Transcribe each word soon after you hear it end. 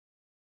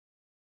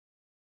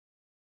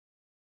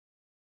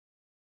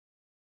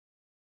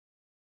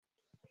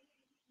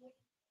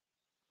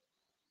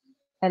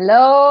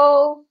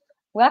Hello,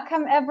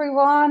 welcome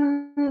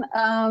everyone.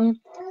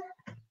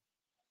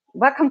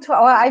 Welcome to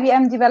our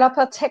IBM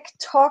Developer Tech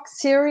Talk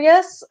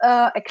series,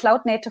 a cloud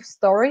native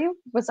story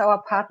with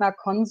our partner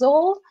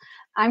ConSol.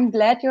 I'm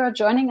glad you are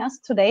joining us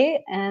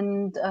today,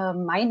 and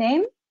my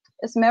name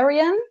is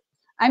Marian.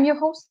 I'm your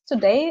host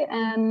today,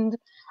 and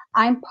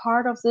I'm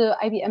part of the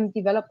IBM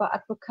Developer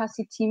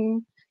Advocacy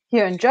team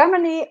here in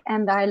Germany,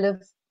 and I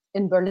live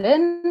in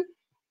Berlin.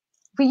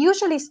 We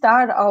usually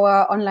start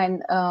our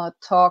online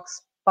talks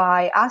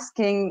by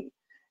asking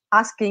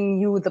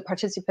you, the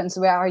participants,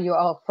 where are you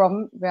all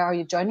from? Where are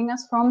you joining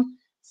us from?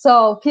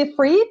 So feel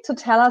free to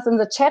tell us in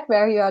the chat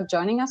where you are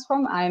joining us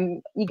from.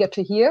 I'm eager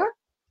to hear.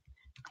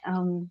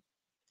 I'm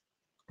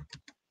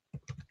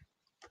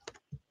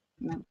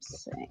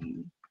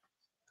saying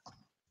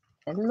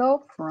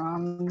hello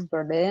from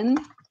Berlin.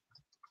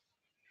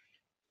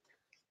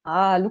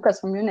 Ah, Lucas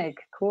from Munich,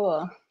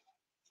 cool.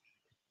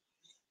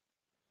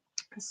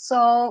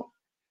 So,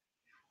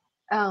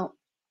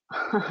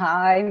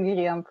 hi,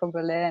 Miriam from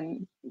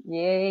Berlin.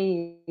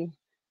 Yay.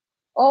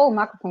 Oh,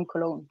 Marco from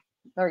Cologne.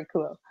 Very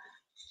cool.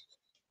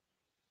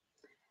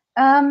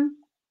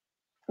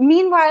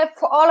 Meanwhile,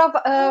 for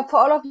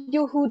all of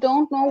you who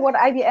don't know what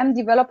IBM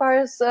Developer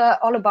is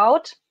all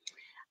about,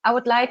 I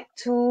would like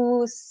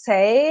to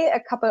say a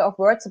couple of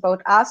words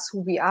about us, who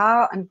we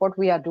are, and what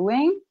we are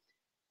doing.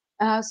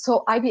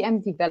 So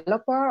IBM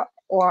Developer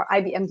or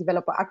IBM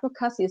Developer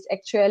Advocacy is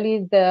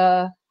actually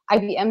the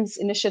IBM's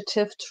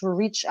initiative to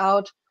reach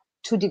out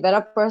to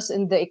developers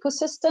in the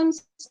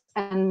ecosystems,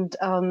 and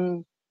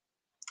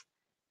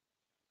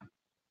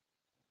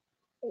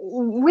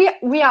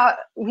we are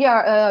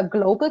a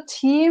global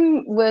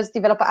team with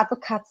developer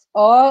advocates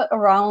all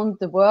around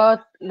the world,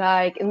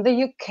 like in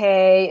the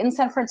UK, in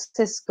San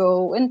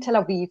Francisco, in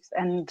Tel Aviv,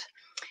 and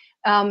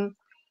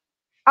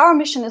our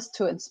mission is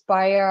to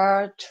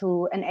inspire,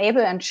 to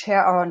enable, and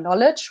share our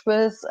knowledge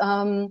with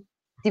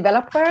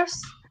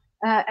developers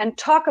and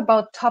talk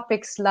about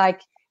topics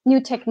like new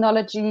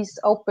technologies,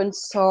 open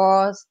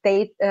source,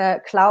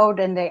 data, cloud,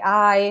 and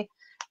AI.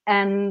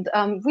 And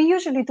we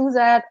usually do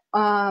that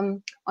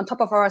on top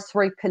of our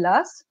 3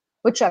 pillars,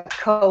 which are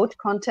code,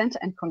 content,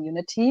 and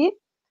community.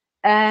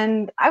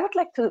 And I would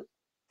like to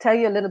tell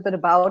you a little bit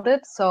about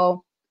it.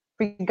 So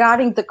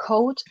regarding the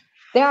code,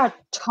 there are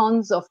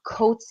tons of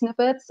code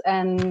snippets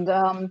and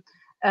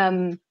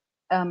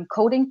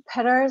coding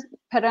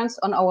patterns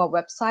on our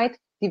website,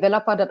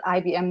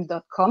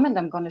 developer.ibm.com, and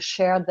I'm going to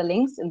share the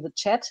links in the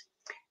chat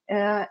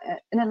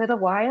in a little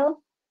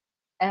while.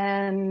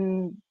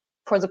 And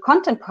for the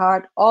content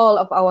part, all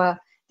of our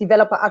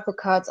developer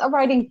advocates are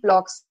writing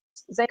blogs,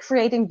 they're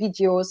creating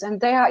videos,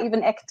 and they are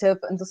even active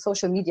in the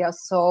social media.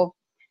 So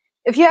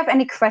if you have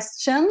any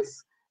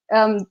questions,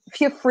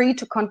 feel free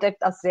to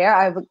contact us there.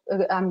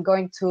 I'm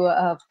going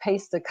to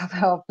paste a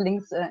couple of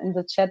links in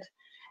the chat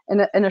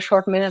in a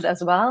short minute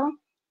as well.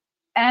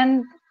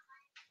 And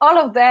all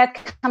of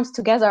that comes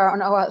together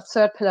on our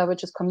 3rd pillar,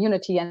 which is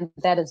community, and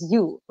that is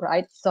you,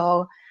 right?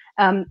 So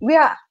we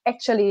are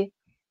actually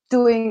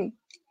doing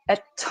a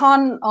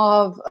ton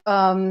of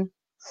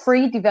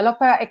free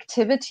developer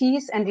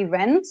activities and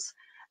events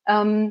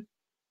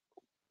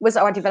with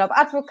our developer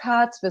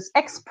advocates, with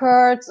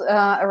experts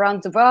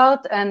around the world,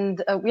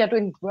 and we are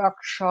doing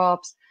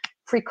workshops,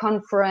 free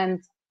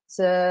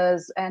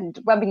conferences, and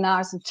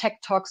webinars and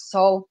tech talks.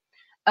 So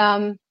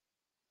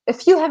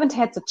if you haven't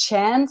had the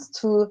chance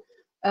to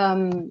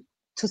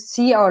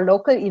see our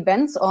local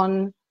events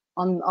on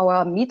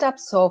our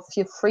meetups, so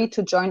feel free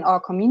to join our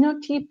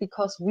community,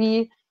 because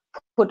we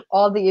put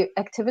all the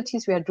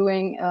activities we are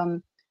doing,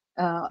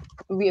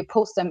 we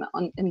post them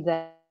in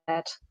that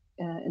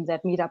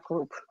meetup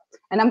group.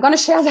 And I'm going to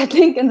share that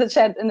link in the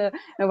chat in a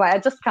while. I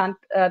just can't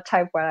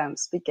type while I'm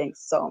speaking.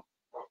 So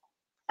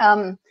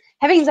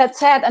having that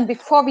said, and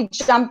before we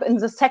jump in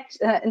the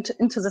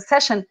into the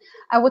session,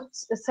 I would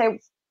say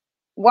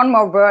one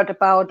more word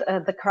about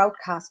the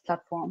Crowdcast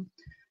platform.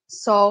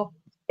 So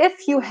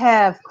if you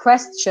have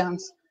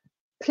questions,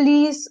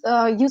 please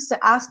use the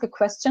Ask a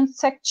Question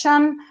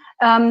section,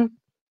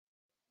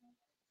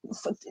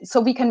 so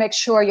we can make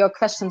sure your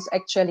questions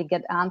actually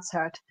get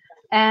answered.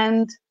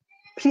 And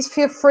please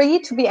feel free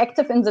to be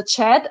active in the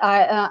chat.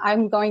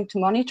 I'm going to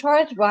monitor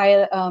it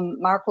while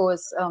Marco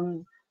is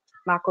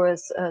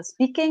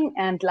speaking.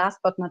 And last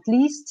but not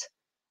least,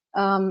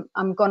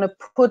 I'm going to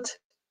put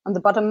on the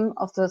bottom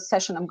of the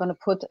session, I'm going to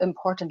put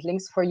important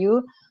links for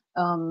you.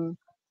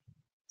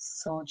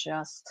 So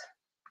just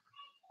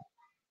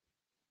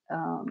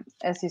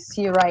as you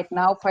see right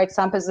now, for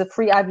example, is the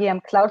free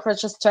IBM Cloud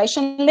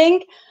registration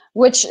link,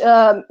 which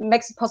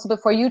makes it possible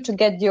for you to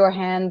get your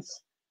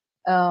hands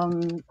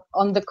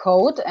on the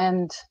code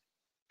and,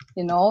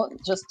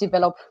 just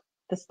develop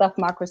the stuff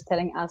Marco is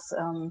telling us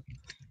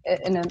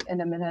in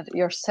a minute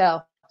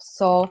yourself.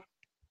 So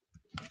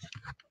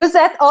with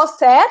that all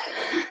said,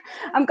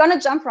 I'm going to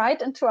jump right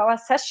into our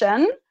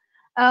session,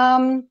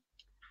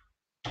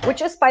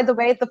 which is, by the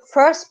way, the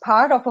first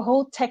part of a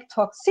whole Tech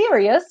Talk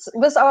series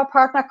with our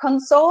partner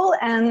ConSol.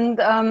 And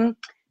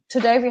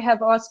today we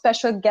have our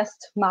special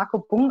guest,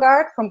 Marco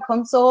Bungard from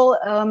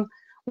ConSol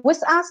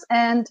with us.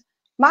 And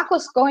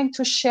Marco's going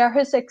to share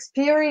his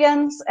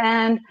experience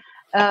and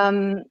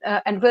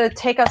will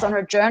take us on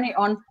a journey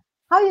on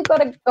how you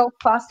gotta go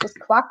fast with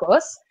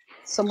Quarkus.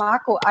 So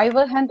Marco, I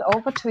will hand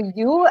over to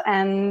you,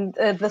 and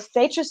the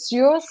stage is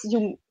yours.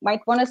 You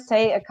might want to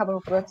say a couple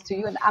of words to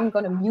you, and I'm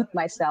going to mute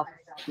myself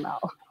now.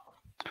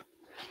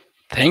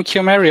 Thank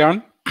you,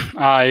 Marion.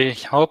 I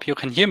hope you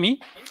can hear me.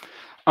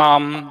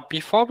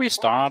 Before we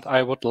start,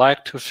 I would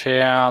like to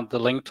share the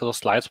link to the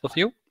slides with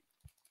you.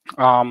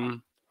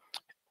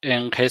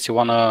 In case you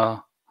want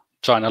to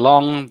join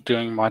along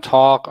during my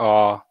talk,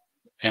 or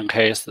in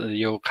case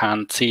you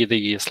can't see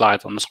the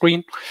slides on the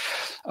screen.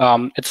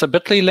 It's a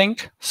bit.ly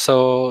link,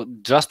 so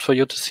just for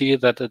you to see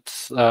that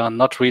it's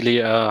not really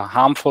a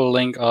harmful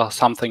link or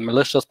something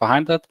malicious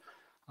behind it,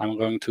 I'm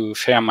going to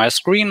share my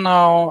screen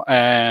now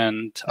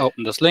and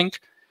open this link.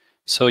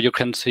 So you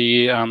can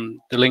see the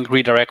link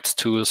redirects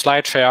to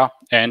SlideShare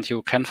and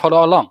you can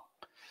follow along.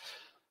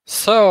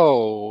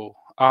 So,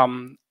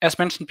 as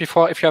mentioned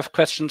before, if you have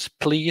questions,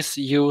 please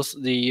use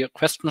the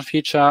question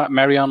feature.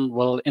 Marion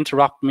will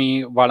interrupt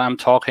me while I'm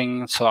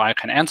talking so I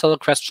can answer the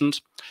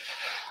questions.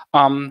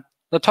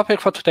 The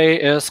topic for today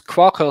is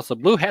Quarkus, the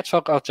blue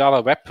hedgehog of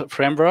Java web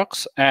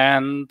frameworks,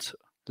 and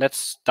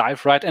let's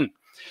dive right in.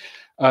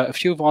 A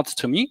few words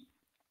to me.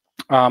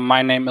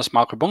 My name is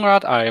Marco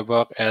Bungard. I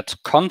work at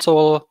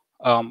ConSol.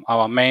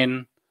 Our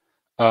main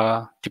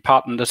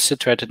department is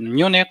situated in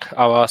Munich.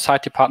 Our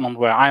side department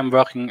where I'm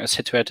working is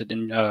situated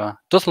in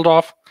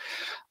Düsseldorf.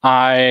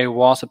 I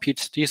was a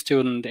PhD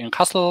student in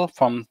Kassel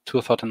from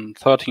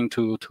 2013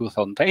 to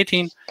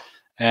 2018.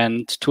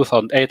 And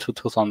 2008 to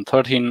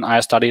 2013,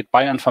 I studied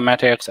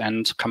bioinformatics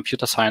and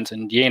computer science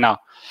in Jena.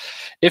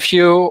 If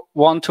you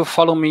want to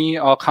follow me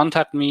or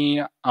contact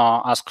me or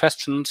ask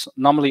questions,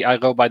 normally I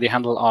go by the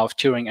handle of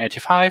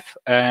Turing85.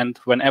 And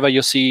whenever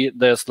you see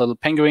this little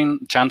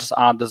penguin, chances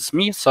are this is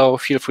me, so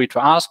feel free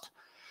to ask.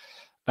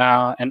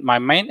 And my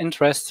main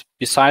interests,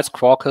 besides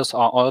Quarkus,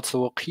 are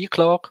also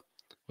Keycloak,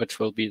 which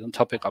will be the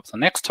topic of the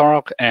next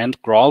talk,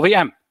 and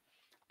GraalVM.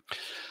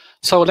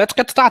 So let's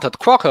get started.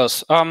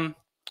 Quarkus.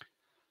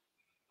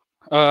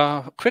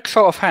 Quick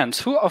show of hands.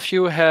 Who of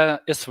you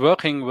is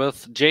working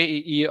with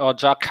JEE or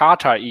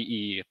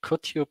JakartaEE?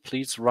 Could you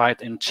please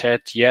write in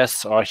chat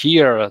yes or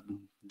here,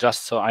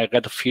 just so I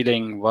get a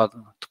feeling what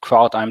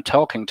crowd I'm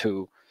talking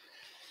to?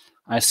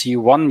 I see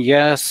one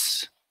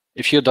yes.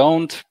 If you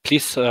don't,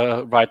 please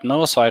write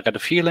no, so I get a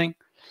feeling.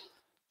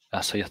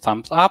 So your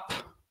thumbs up.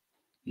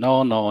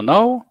 No, no,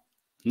 no.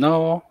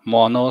 No,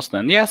 more no's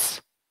than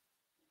yes.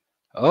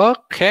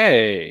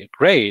 Okay,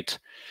 great.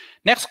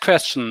 Next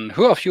question,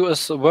 who of you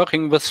is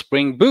working with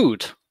Spring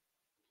Boot?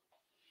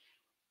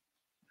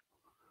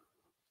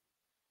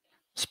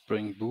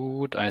 Spring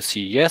Boot, I see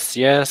yes,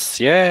 yes,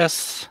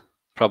 yes.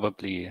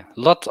 Probably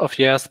lots of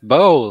yes,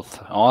 both.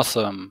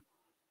 Awesome.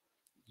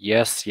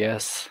 Yes,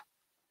 yes.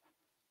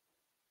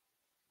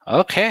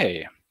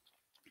 Okay.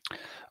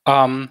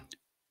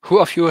 Who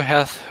of you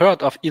has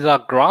heard of either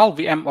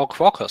GraalVM or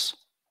Quarkus?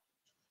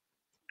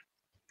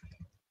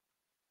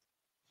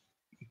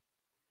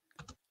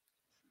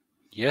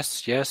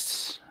 Yes,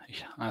 yes.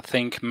 I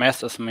think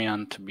math is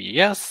meant to be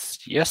yes,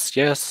 yes,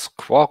 yes.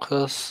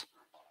 Quarkus.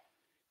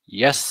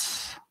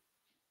 Yes,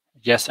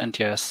 yes, and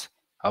yes.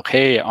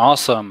 Okay,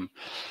 awesome.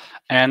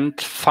 And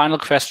final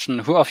question,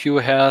 who of you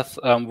has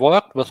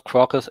worked with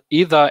Quarkus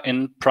either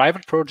in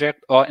private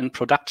project or in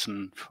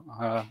production?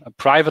 A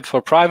private for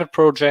private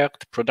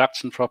project,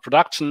 production for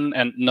production,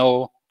 and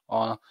no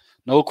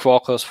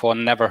Quarkus for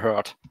never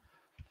heard.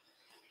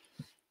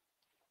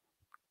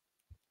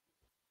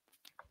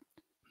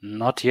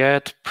 Not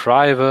yet.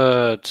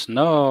 Private.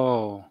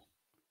 No.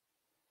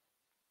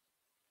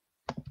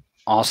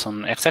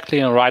 Awesome.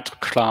 Exactly the right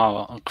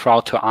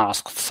crowd to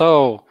ask.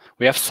 So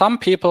we have some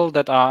people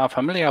that are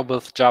familiar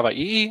with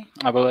JakartaEE.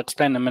 I will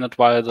explain in a minute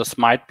why this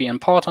might be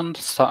important.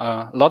 So,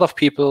 a lot of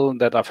people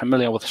that are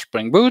familiar with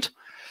Spring Boot,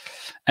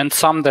 and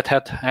some that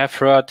have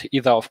heard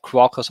either of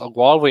Quarkus or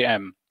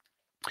GraalVM.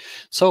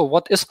 So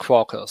what is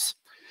Quarkus?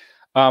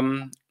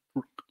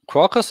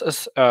 Quarkus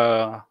is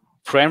a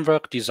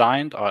framework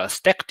designed, or a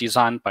stack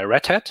designed by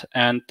Red Hat,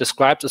 and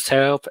describes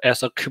itself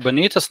as a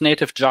Kubernetes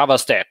native Java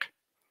stack.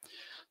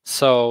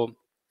 So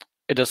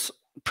it is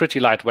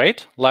pretty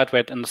lightweight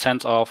in the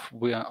sense of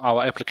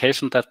our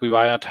applications that we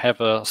might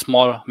have a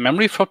small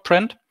memory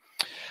footprint.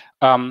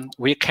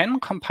 We can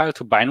compile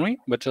to binary,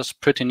 which is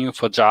pretty new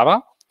for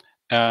Java.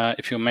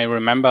 If you may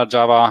remember,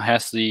 Java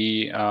has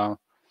is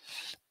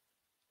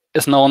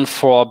known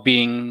for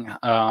being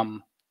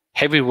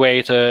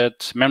heavy-weighted,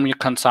 memory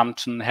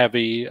consumption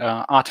heavy,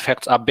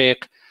 artifacts are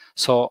big.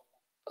 So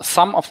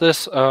some of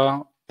these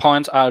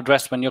points are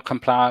addressed when you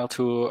compile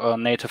to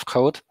native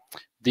code.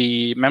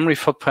 The memory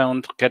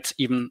footprint gets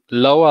even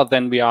lower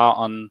than we are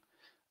on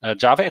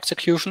Java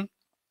execution.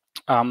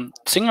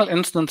 Single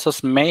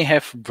instances may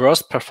have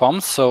worse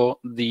performance, so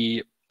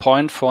the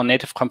point for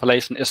native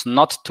compilation is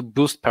not to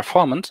boost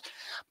performance,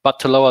 but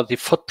to lower the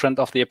footprint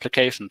of the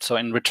application. So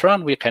in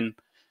return, we can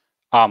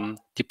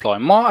deploy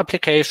more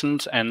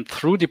applications, and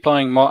through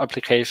deploying more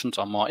applications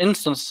or more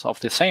instances of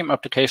the same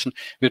application,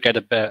 we get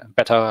a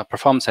better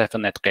performance, have a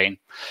net gain.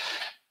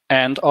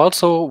 And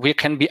also, we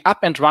can be up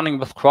and running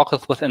with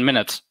Quarkus within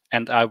minutes,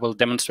 and I will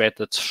demonstrate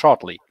that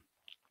shortly.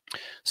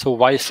 So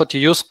why should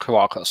you use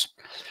Quarkus?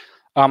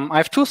 I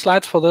have 2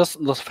 slides for this.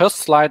 The first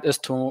slide is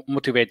to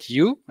motivate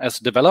you as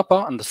a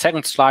developer, and the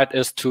second slide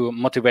is to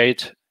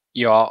motivate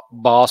your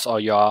boss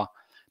or your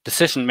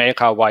decision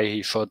maker why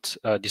he should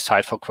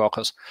decide for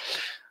Quarkus.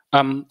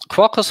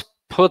 Quarkus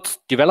puts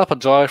developer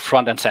joy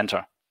front and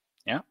center.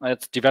 Yeah,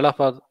 it's developed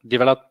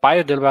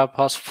by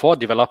developers for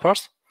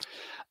developers,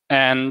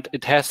 and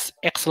it has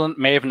excellent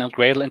Maven and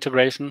Gradle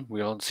integration.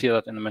 We'll see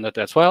that in a minute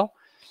as well.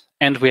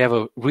 And we have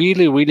a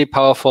really, really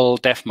powerful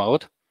dev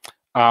mode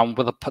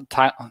with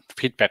a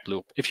feedback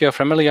loop. If you're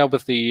familiar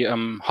with the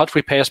hot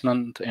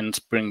replacement in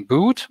Spring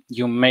Boot,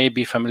 you may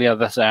be familiar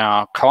that there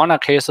are corner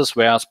cases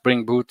where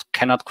Spring Boot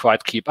cannot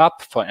quite keep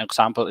up. For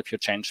example, if you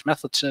change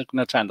method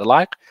signature and the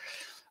like.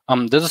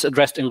 This is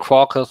addressed in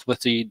Quarkus with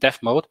the dev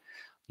mode.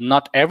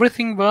 Not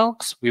everything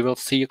works. We will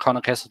see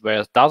corner cases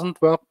where it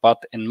doesn't work,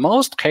 but in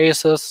most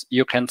cases,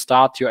 you can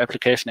start your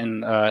application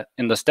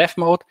in this dev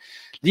mode,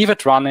 leave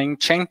it running,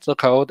 change the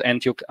code,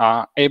 and you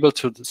are able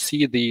to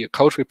see the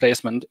code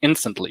replacement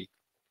instantly.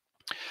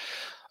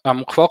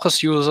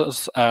 Quarkus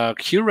uses a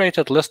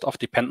curated list of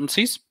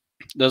dependencies.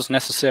 This is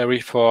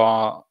necessary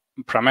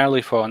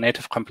primarily for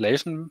native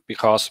compilation,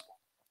 because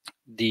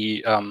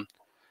the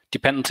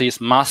dependencies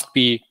must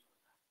be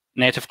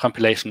native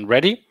compilation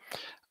ready.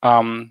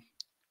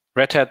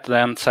 Red Hat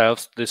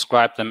themselves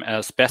describe them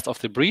as best of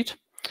the breed.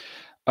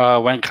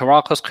 When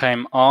Quarkus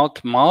came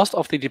out, most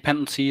of the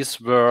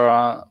dependencies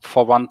were,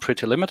 for one,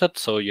 pretty limited.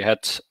 So you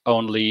had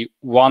only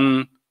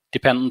one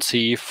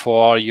dependency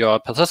for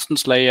your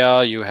persistence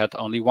layer, you had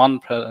only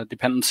one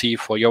dependency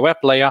for your web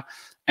layer,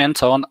 and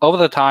so on. Over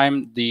the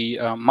time, the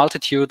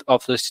multitude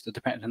of this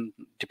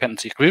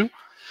dependency grew.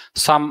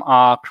 Some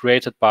are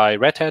created by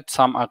Red Hat,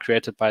 some are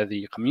created by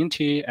the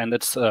community, and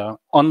it's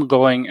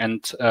ongoing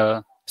and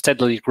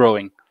steadily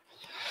growing.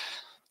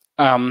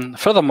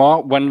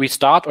 Furthermore, when we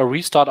start or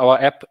restart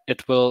our app,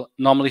 it will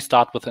normally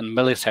start within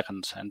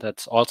milliseconds, and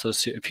that's also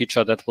a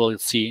feature that we'll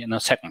see in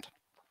a second.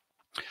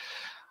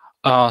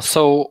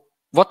 So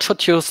what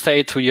should you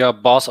say to your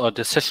boss or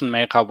decision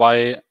maker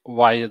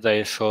why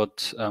they should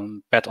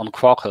bet on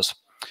Quarkus?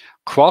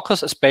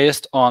 Quarkus is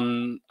based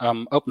on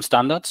open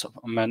standards,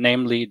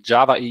 namely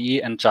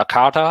JakartaEE and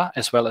Jakarta,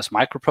 as well as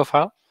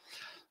MicroProfile.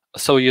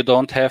 So you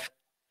don't have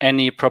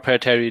any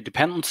proprietary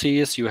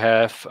dependencies. You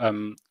have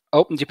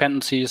open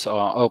dependencies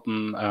or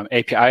open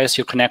APIs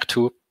you connect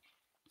to,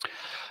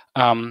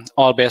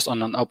 all based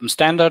on an open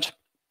standard.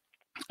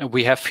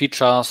 We have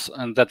features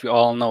that we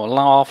all know and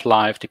love,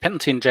 like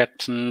dependency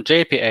injection,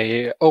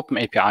 JPA, open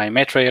API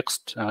matrix,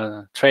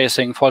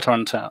 tracing, fault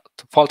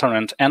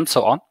tolerant, and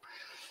so on.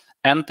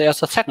 And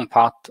there's a second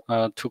part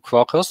to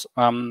Quarkus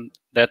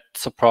that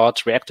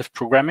supports reactive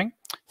programming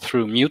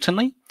through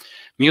Mutiny.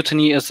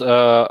 Mutiny is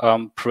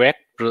a project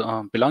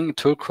belonging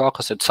to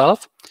Quarkus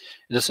itself.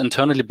 It is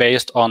internally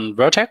based on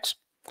Vertex.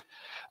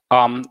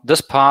 This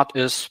part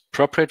is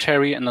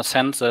proprietary in the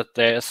sense that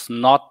there is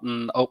not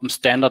an open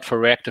standard for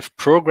reactive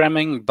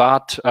programming,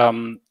 but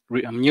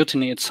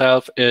Mutiny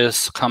itself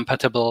is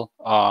compatible,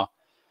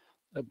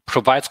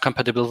 provides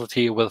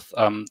compatibility with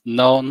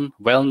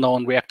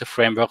well-known reactive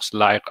frameworks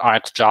like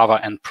RxJava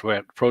and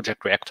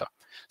Project Reactor.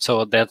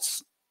 So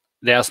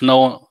there's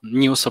no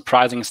new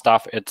surprising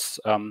stuff. It's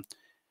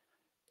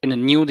in a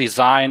new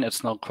design.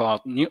 It's not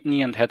called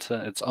Mutiny and has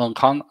its own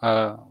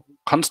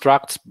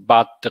constructs,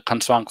 but the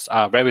constructs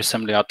are very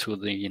similar to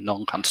the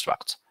known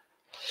constructs.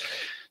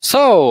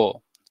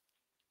 So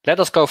let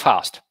us go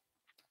fast.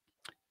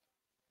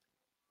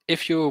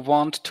 If you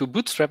want to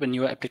bootstrap a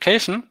new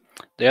application,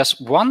 there's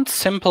one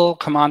simple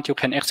command you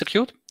can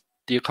execute.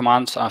 The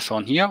commands are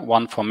shown here,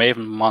 one for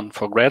Maven, one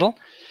for Gradle.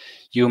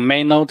 You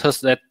may notice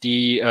that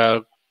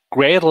the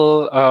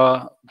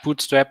Gradle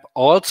bootstrap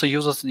also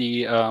uses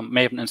the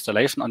Maven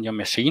installation on your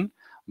machine,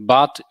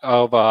 but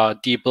over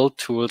dbuild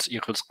tools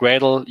equals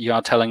Gradle, you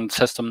are telling the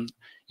system,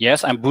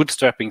 yes, I'm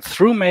bootstrapping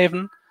through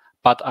Maven,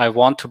 but I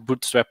want to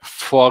bootstrap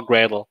for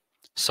Gradle.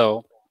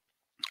 So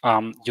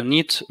you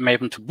need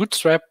Maven to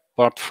bootstrap,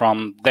 but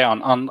from there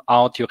on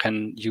out, you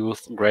can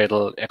use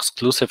Gradle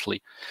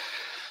exclusively.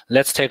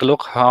 Let's take a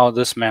look how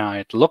this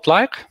might look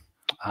like.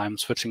 I'm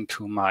switching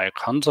to my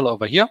console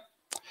over here.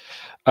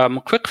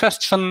 Quick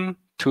question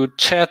to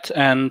chat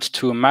and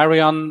to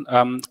Marion.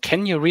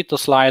 Can you read the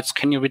slides?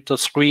 Can you read the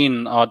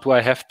screen? Or do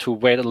I have to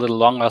wait a little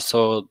longer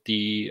so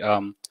the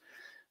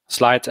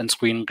slides and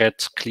screen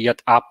get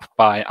cleared up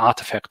by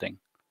artifacting?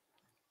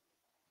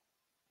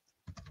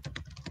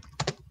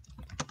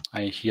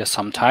 I hear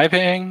some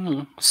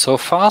typing. So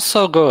far,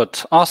 so good.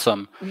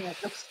 Awesome. Yeah,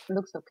 it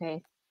looks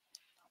okay.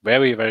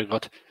 Very, very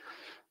good.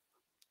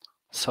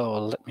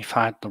 So let me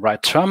find the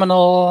right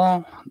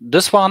terminal.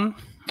 This one.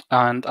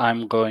 And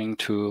I'm going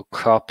to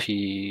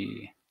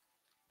copy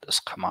this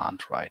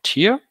command right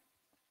here.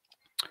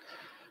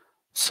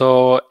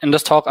 So in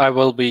this talk, I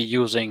will be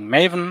using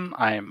Maven.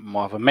 I'm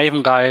more of a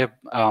Maven guy.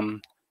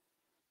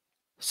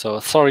 So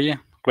sorry,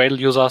 Gradle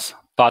users,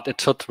 but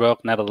it should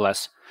work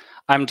nevertheless.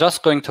 I'm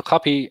just going to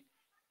copy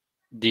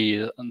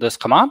this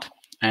command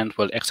and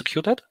we'll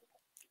execute it.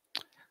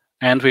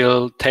 And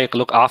we'll take a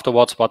look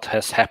afterwards what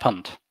has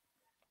happened.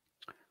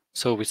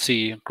 So we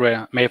see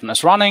Maven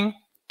is running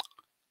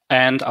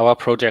and our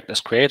project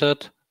is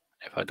created.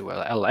 If I do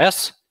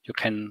ls, you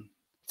can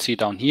see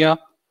down here,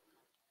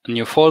 a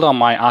new folder,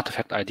 my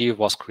artifact ID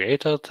was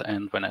created.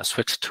 And when I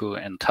switch to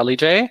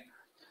IntelliJ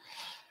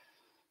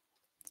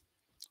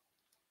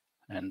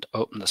and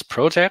open this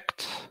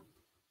project,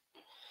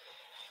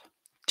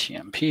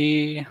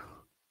 TMP,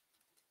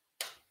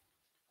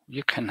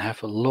 you can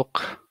have a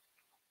look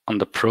on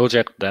the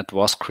project that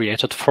was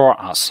created for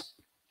us.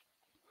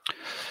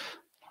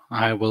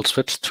 I will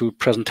switch to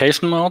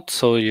presentation mode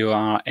so you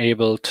are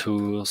able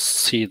to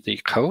see the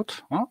code.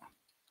 Oh, a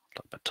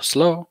little bit too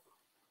slow.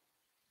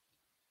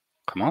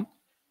 Come on.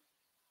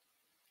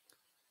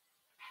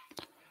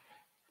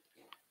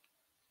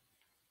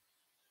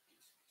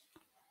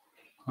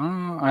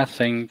 I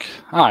think,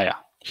 yeah,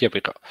 here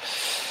we go.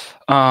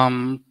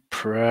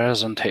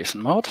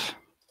 Presentation mode.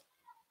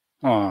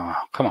 Oh,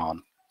 come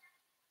on.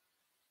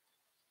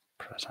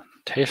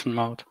 Presentation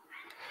mode.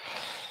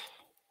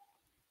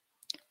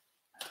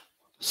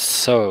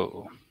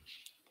 So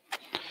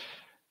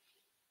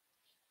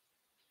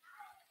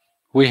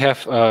we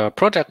have a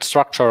project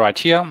structure right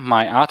here.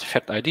 My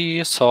artifact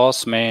ID,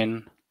 source,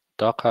 main,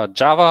 Docker,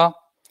 Java.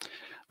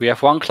 We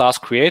have one class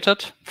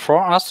created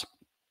for us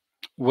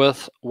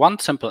with one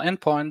simple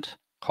endpoint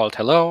called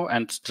hello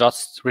and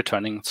just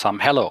returning some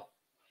hello.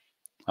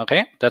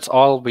 Okay, that's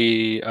all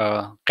we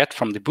get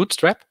from the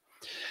bootstrap.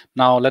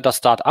 Now let us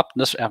start up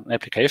this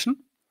application.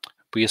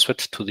 We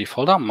switch to the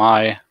folder,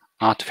 my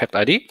artifact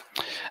ID,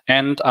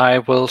 and I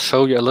will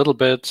show you a little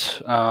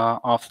bit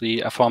of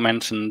the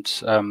aforementioned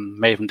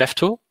Maven dev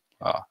tool,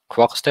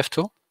 Quarkus dev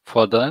tool.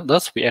 For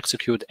this, we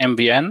execute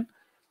mvn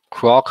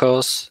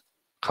Quarkus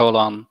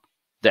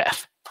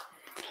 :dev.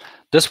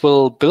 This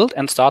will build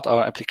and start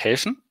our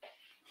application.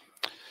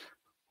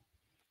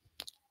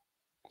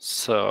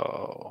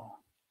 So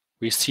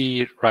we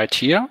see right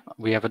here,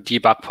 we have a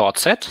debug port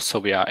set, so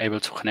we are able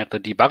to connect the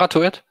debugger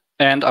to it,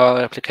 and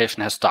our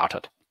application has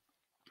started.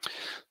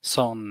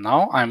 So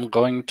now I'm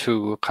going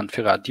to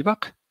configure a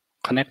debug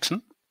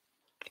connection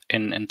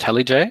in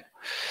IntelliJ,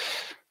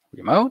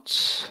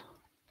 remote.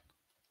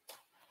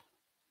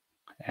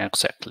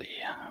 Exactly.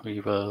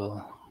 We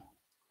will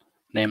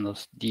name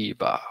this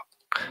debug.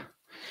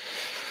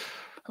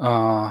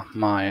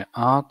 My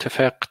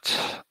artifact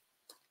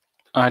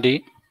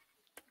ID.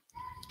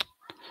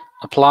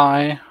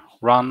 Apply,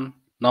 run.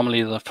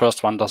 Normally the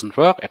first one doesn't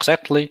work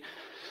exactly.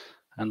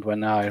 And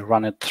when I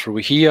run it through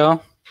here,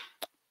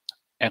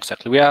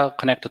 exactly, we are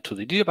connected to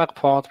the debug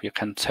port. We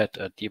can set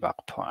a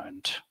debug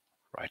point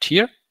right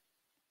here.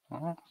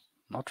 Oh,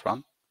 not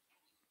run.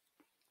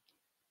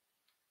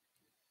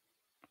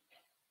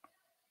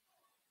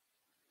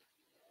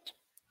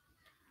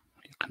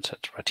 You can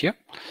set right here.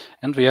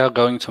 And we are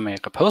going to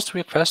make a post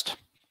request.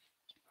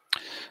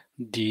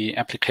 The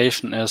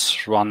application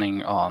is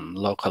running on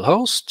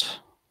localhost,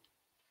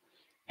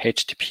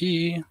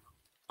 HTTP,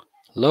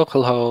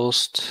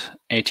 localhost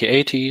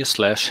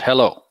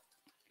 8080/hello.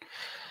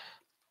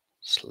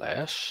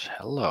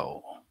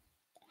 /hello.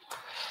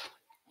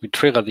 We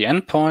trigger the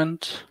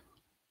endpoint,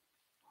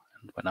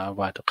 and when I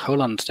write a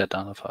colon instead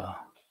of a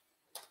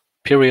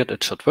period,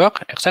 it should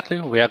work.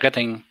 Exactly. We are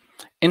getting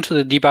into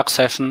the debug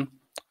session.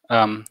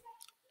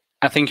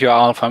 I think you are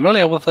all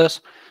familiar with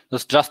this.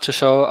 This is just to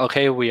show,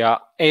 okay, we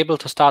are able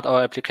to start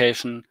our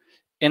application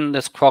in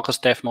this Quarkus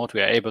dev mode.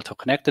 We are able to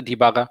connect the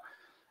debugger,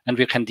 and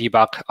we can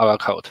debug our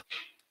code.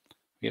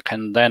 We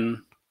can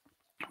then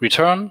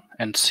return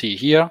and see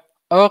here,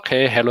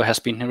 okay, hello has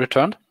been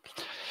returned.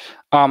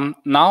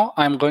 Now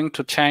I'm going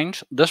to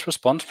change this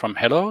response from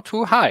hello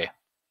to hi.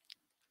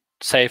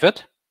 Save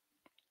it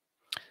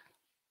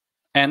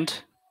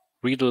and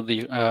redo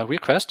the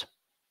request.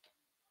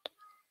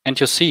 And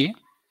you see,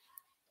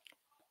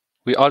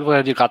 we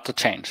already got the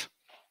change.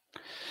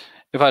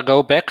 If I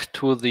go back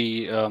to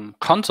the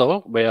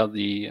console where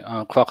the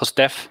Quarkus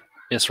dev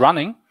is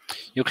running,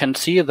 you can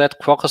see that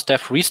Quarkus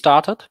dev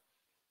restarted.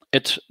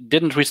 It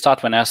didn't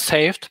restart when I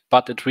saved,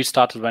 but it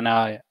restarted when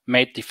I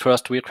made the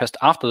first request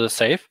after the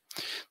save.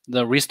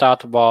 The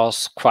restart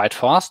was quite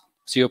fast,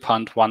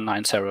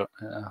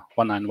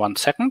 0.191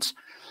 seconds.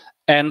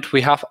 And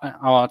we have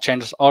our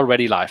changes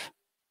already live.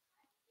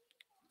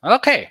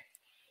 Okay.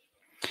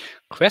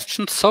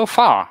 Questions so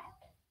far?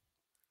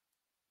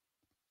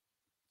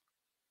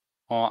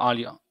 Or are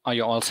you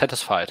all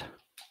satisfied?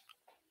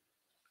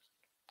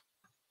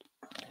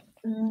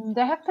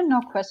 There have been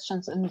no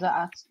questions in the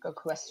Ask a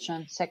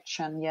Question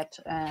section yet,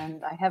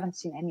 and I haven't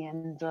seen any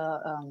in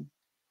the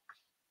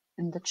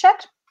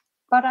chat,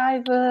 but I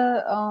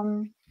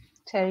will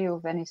tell you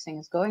if anything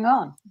is going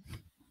on.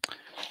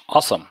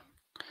 Awesome.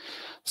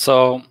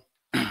 So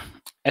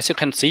as you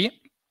can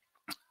see,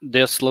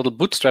 this little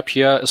bootstrap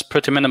here is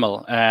pretty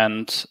minimal,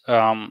 and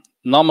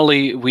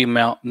normally we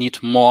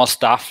need more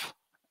stuff,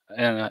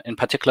 in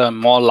particular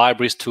more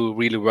libraries to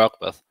really work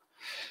with.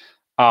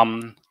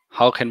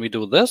 How can we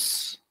do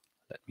this?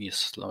 Let me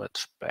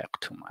switch back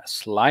to my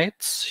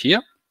slides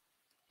here.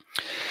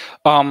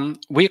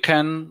 We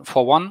can,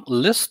 for one,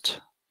 list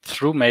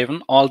through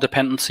Maven all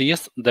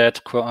dependencies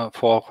that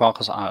for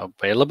Quarkus are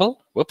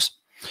available. Whoops.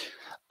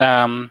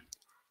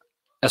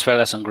 As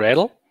well as in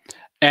Gradle.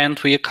 And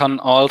we can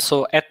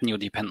also add new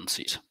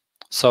dependencies.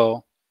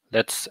 So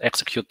let's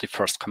execute the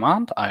first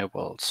command. I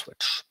will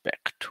switch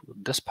back to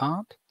this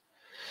part.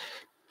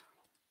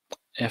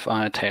 If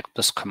I take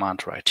this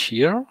command right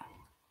here,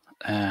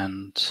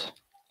 and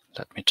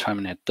let me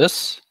terminate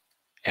this,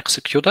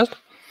 execute it.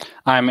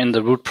 I'm in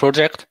the root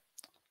project,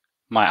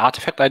 my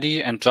artifact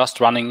ID, and just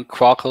running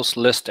Quarkus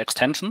list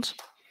extensions.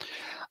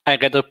 I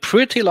get a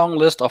pretty long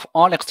list of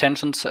all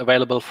extensions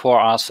available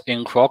for us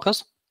in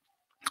Quarkus,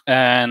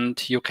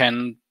 and you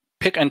can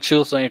pick and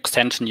choose the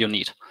extension you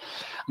need.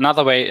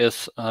 Another way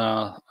is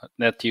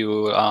that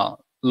you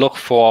look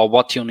for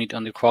what you need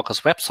on the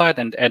Quarkus website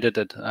and edit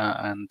it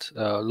and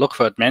look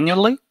for it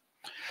manually.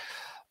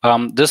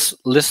 This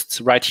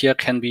list right here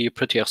can be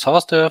pretty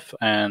exhaustive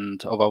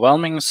and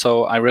overwhelming,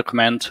 so I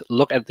recommend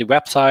look at the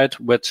website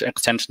which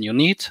extension you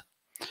need.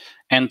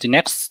 And the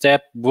next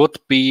step would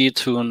be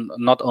to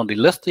not only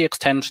list the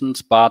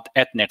extensions, but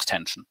add an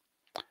extension.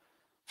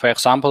 For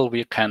example,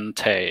 we can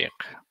take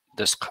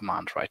this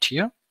command right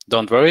here.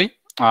 Don't worry,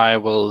 I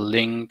will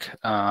link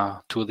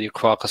to the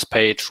Quarkus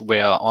page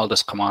where all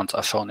these commands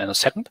are shown in a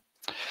second.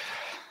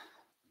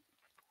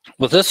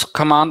 With this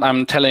command,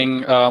 I'm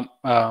telling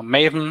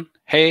Maven,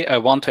 hey, I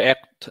want to add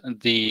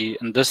the,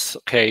 in this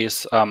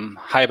case,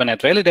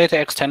 Hibernate Validator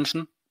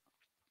extension.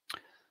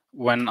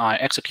 When I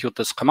execute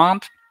this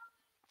command,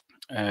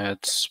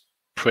 it's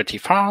pretty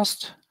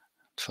fast.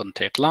 It shouldn't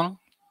take long.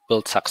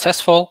 Build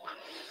successful.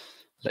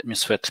 Let me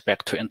switch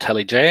back to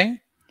IntelliJ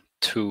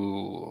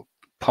to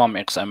POM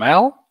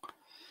XML.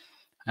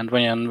 And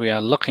when we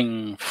are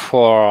looking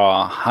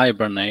for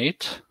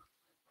Hibernate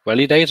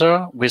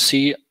Validator, we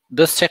see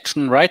this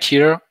section right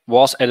here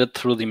was added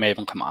through the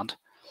Maven command.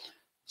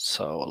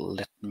 So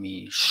let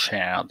me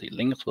share the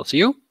links with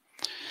you.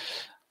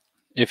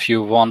 If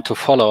you want to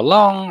follow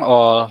along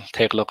or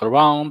take a look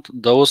around,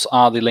 those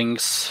are the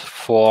links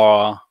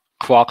for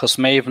Quarkus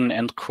Maven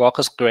and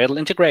Quarkus Gradle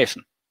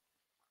integration.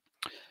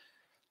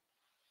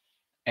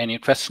 Any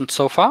questions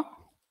so far?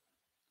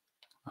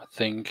 I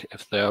think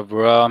if there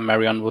were,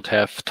 Marion would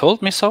have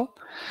told me so.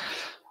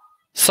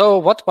 So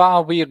what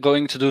are we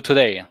going to do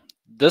today?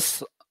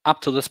 This,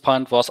 up to this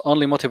point, was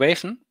only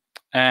motivation.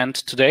 And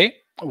today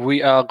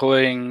we are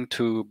going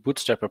to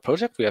bootstrap a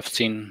project. We have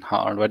seen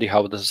already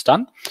how this is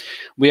done.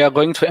 We are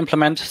going to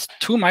implement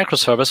 2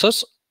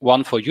 microservices,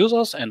 one for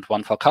users and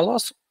one for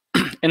colors.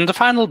 In the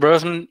final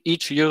version,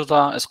 each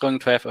user is going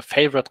to have a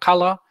favorite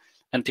color,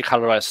 and the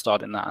color is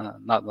stored in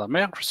another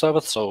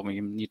microservice, so we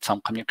need some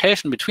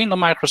communication between the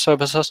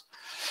microservices.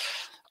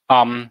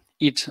 The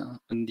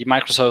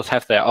microservices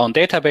have their own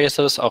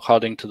databases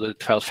according to the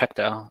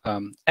 12-factor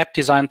app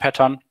design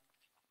pattern.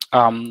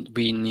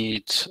 We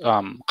need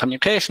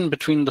communication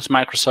between these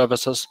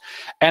microservices,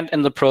 and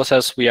in the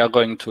process we are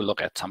going to look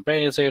at some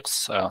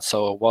basics.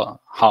 What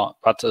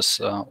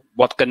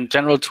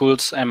general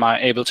tools am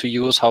I able to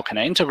use? How can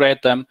I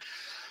integrate them?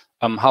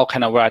 How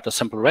can I write a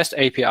simple REST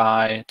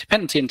API,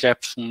 dependency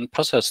injection,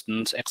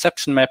 persistence,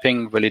 exception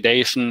mapping,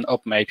 validation,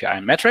 open API,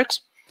 and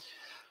metrics.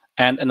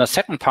 And in the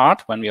second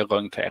part, when we are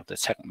going to add the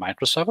second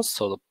microservice,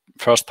 so the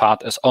first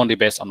part is only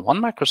based on one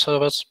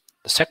microservice.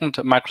 The second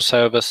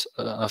microservice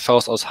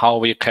shows us how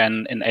we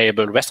can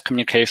enable REST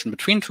communication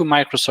between 2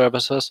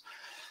 microservices.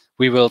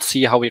 We will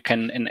see how we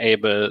can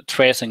enable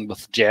tracing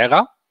with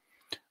Jira,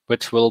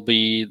 which will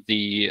be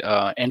the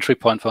entry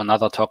point for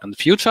another talk in the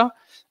future.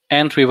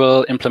 And we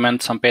will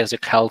implement some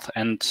basic health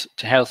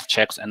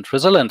checks and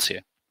resiliency.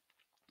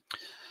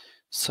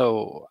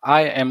 So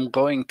I am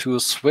going to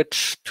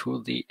switch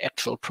to the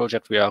actual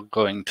project we are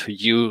going to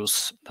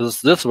use.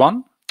 This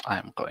one.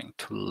 I'm going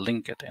to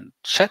link it in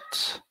chat.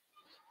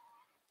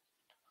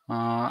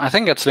 I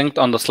think it's linked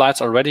on the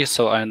slides already,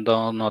 so I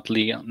do not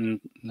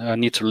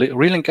need to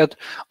relink it.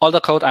 All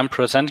the code I'm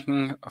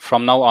presenting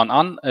from now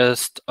on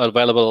is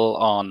available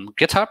on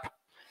GitHub.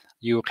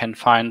 You can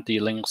find the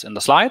links in the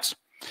slides.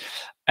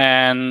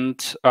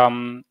 And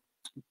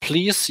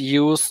please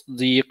use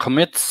the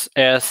commits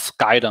as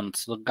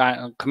guidance.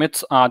 The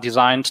commits are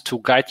designed to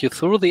guide you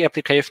through the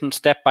application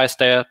step by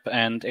step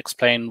and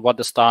explain what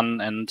is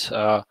done and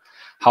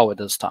how it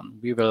is done.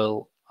 We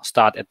will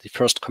start at the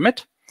first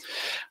commit.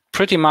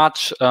 Pretty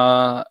much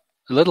a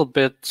little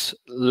bit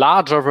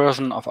larger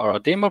version of our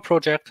demo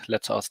project.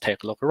 Let's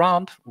take a look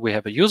around. We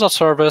have a user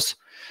service.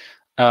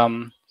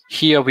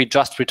 Here we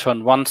just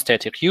return one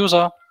static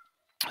user,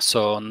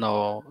 so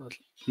no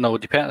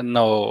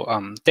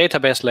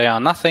database layer,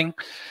 nothing.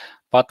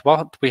 But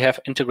what we have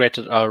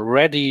integrated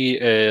already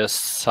is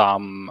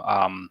some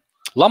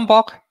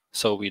Lombok,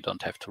 so we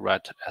don't have to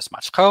write as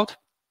much code.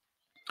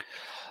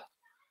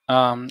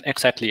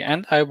 Exactly,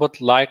 and I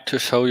would like to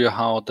show you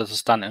how this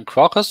is done in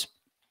Quarkus.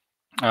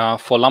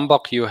 For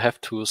Lombok, you have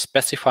to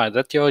specify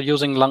that you're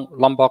using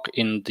Lombok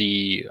in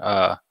the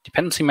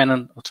dependency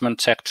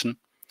management section.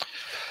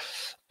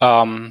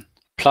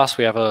 Plus,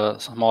 we have a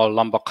small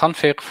Lombok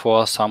config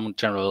for some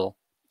general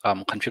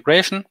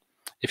configuration.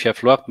 If you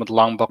have worked with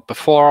Lombok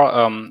before,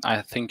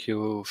 I think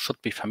you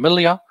should be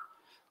familiar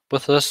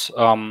with this.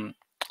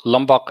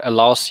 Lombok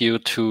allows you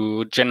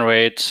to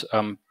generate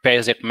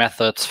basic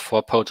methods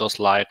for projects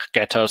like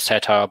getter,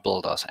 setter,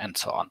 builders, and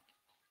so on.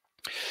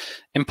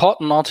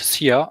 Important notice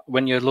here,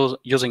 when you're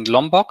using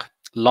Lombok,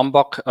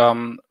 Lombok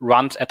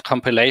runs at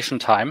compilation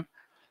time,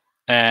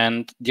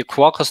 and the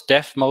Quarkus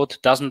dev mode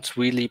doesn't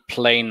really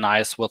play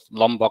nice with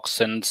Lombok,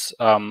 since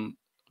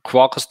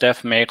Quarkus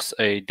dev makes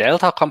a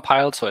delta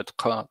compile, so it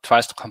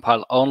tries to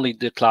compile only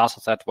the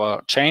classes that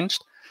were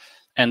changed,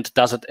 and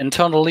does it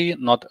internally,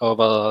 not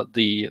over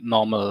the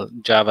normal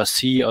Java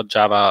C or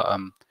Java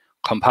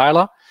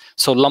compiler.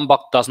 So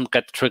Lombok doesn't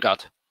get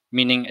triggered,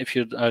 meaning if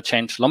you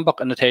change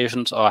Lombok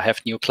annotations or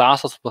have new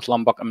classes with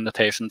Lombok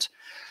annotations,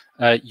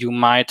 you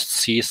might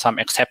see some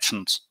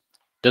exceptions.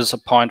 This is a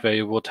point where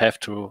you would have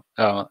to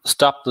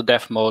stop the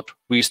dev mode,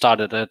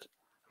 restart it,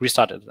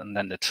 and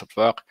then it should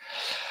work.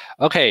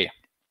 Okay,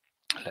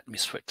 let me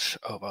switch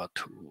over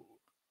to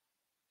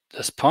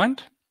this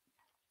point.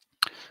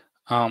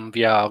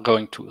 We are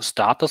going to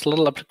start this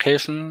little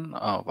application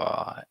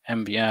over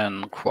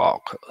MVN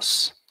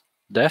Quarkus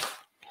dev.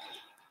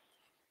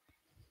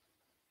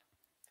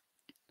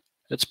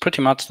 It's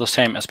pretty much the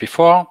same as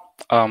before.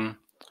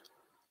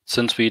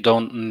 Since we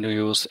don't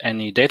use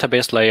any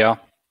database layer,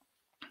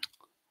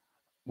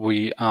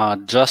 we are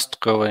just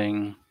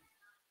going...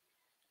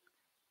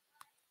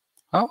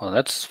 Oh,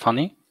 that's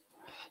funny.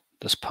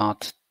 This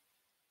part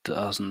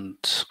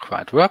doesn't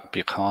quite work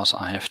because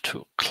I have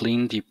to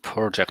clean the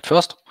project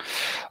first.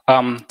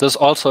 There's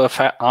also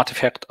an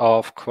artifact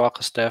of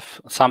Quarkus dev.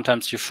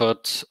 Sometimes you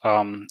should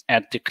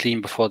add the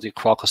clean before the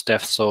Quarkus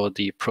dev so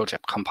the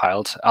project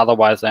compiles.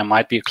 Otherwise, there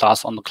might be a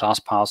class on the class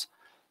path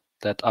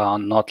that are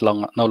no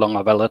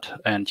longer valid,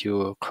 and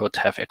you could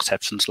have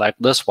exceptions like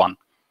this one.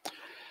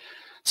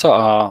 So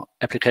our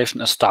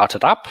application is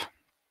started up,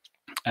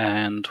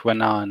 and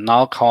when I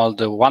now call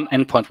the one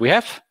endpoint we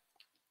have,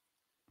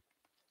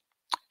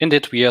 in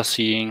it we are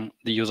seeing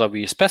the user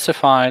we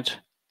specified,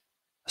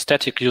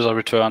 static user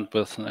returned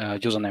with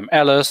username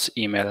Alice,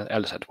 email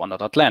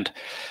alice@wonder.land.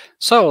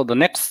 So the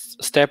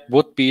next step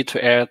would be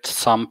to add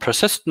some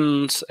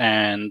persistence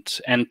and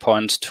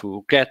endpoints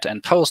to get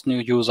and post new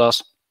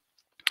users.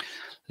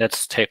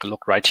 Let's take a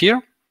look right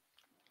here.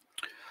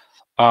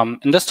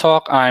 In this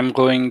talk, I'm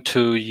going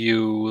to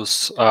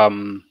use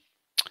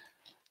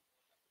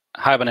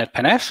Hibernate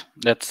Panache.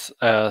 That's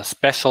a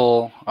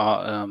special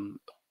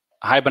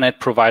Hibernate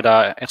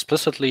provider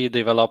explicitly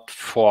developed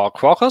for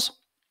Quarkus.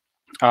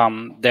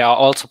 There are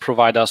also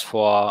providers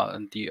for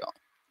the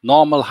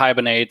normal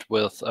Hibernate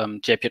with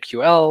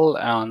JPQL,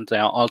 and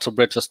there are also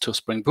bridges to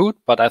Spring Boot,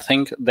 but I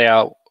think they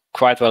are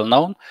quite well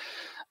known,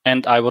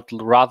 and I would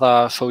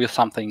rather show you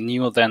something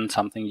new than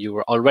something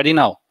you already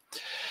know.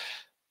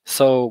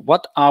 So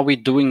what are we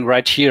doing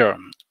right here?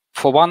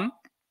 For one,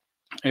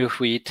 if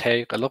we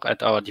take a look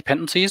at our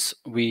dependencies,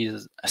 we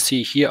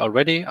see here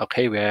already,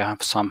 okay, we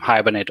have some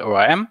Hibernate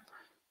ORM.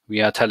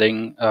 We are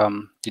telling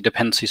the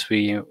dependencies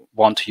we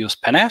want to use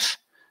Panache,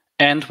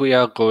 and we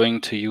are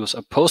going to use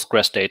a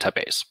Postgres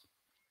database.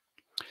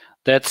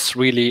 That's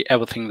really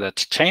everything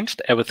that's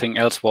changed. Everything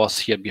else was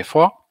here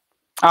before.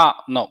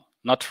 No,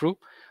 not true.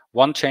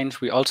 One change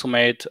we also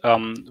made,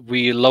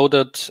 we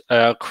loaded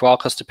a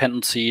Quarkus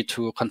dependency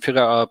to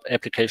configure our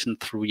application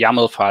through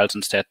YAML files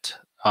instead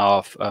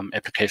of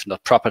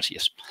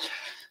application.properties.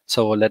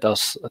 So let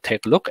us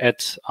take a look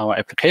at our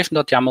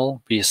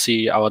application.yaml. We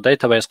see our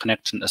database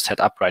connection is set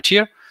up right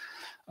here.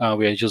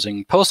 We are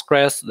using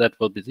Postgres. That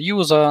will be the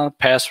user,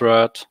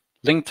 password,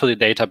 link to the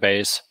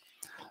database.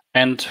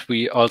 And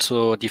we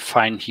also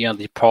define here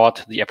the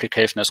port the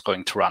application is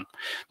going to run.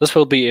 This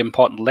will be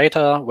important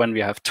later when we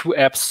have two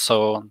apps,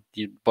 so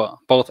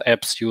both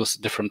apps use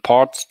different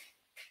ports,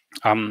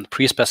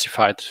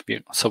 pre-specified,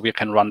 so we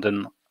can run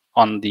them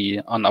on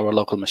our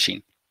local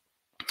machine.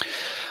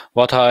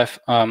 What I've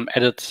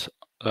added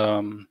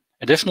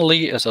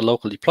additionally is a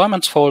local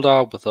deployments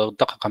folder with a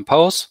Docker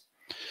Compose.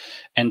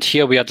 And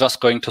here we are just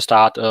going to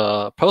start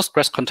a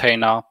Postgres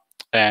container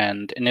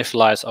and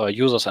initialize our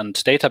users and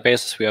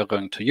databases we are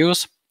going to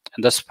use.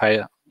 In this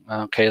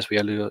case, we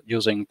are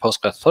using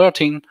Postgres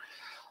 13,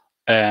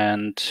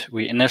 and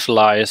we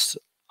initialize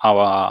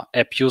our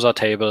app user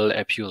table,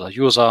 app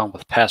user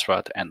with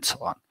password, and so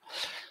on.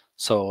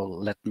 So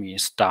let me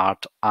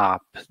start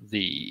up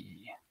the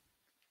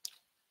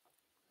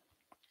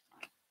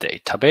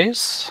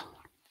database.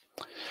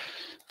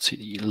 See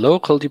the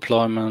local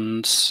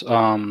deployments,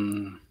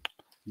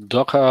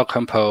 Docker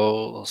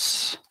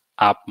Compose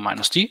up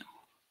 -d.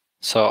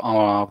 So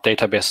our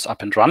database is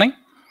up and running.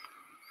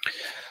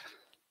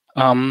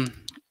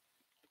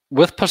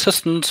 With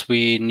persistence,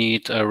 we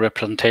need a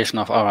representation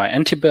of our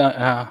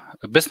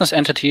business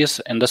entities,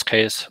 in this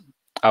case,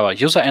 our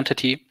user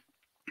entity.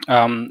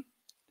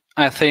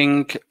 I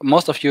think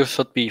most of you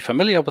should be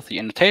familiar with the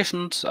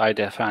annotations. I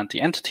defined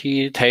the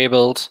entity,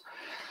 tables,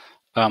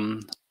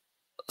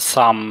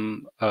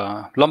 some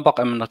Lombok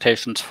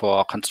annotations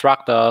for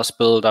constructors,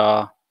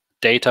 builder,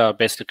 data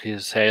basically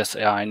says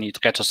I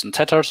need getters and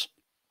setters,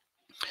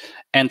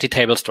 and the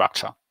table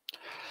structure.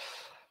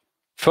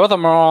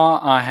 Furthermore,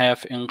 I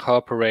have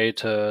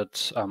incorporated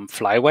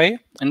Flyway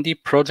in the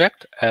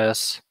project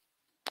as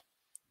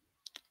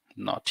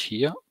not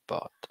here,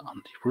 but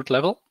on the root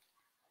level,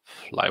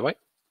 Flyway.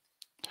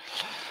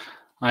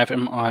 I have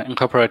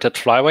incorporated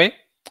Flyway,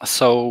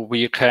 so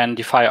we can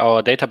define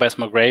our database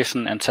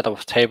migration and setup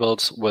of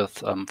tables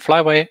with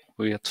Flyway,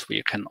 which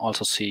we can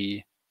also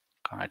see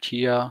right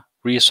here,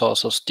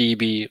 resources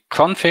db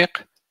config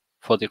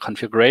for the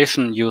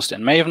configuration used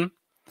in Maven.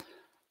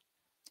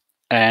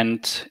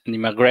 And in the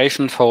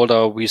migration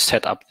folder, we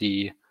set up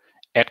the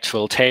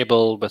actual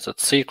table with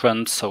its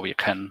sequence so we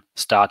can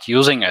start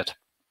using it.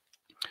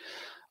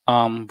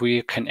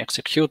 We can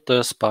execute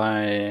this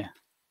by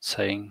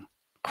saying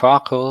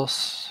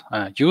Quarkus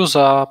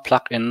user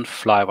plugin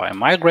Flyway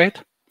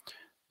migrate.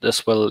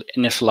 This will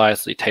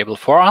initialize the table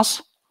for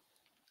us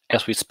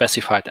as we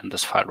specified in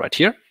this file right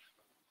here.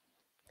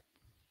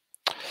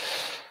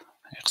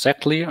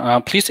 Exactly.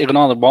 Please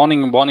ignore the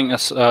warning. Warning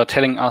is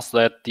telling us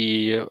that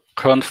the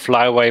current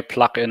Flyway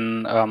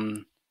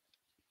plugin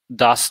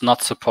does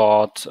not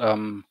support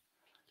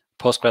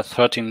Postgres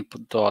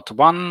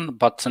 13.1,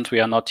 but since we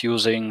are not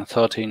using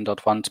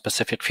 13.1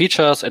 specific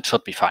features, it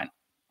should be fine.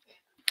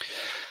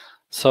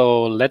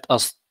 So let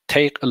us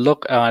take a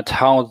look at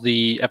how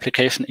the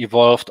application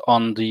evolved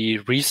on the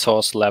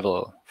resource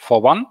level.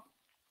 For one,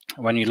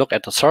 when you look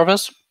at the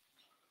service,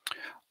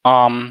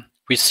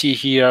 we see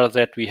here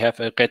that we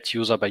have a get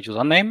user by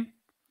username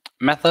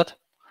method.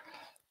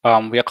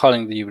 We are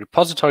calling the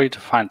repository to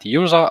find the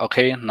user.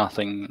 Okay,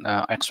 nothing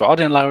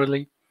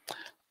extraordinarily.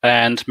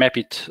 And map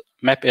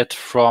it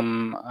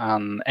from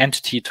an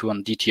entity to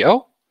an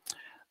DTO.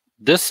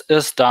 This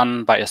is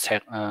done by a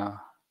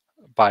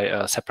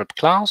separate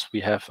class.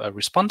 We have a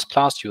response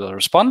class, user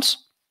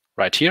response,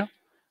 right here,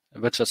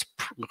 which is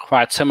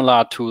quite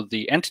similar to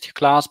the entity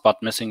class,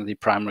 but missing the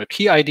primary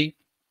key ID.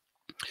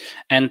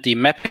 And the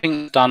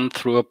mapping is done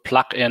through a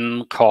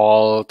plugin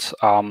called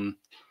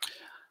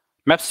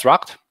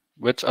mapstruct,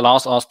 which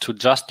allows us to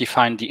just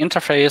define the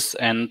interface,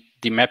 and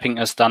the mapping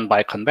is done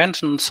by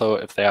convention. So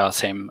if they are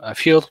same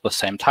fields with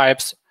same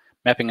types,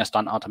 mapping is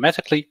done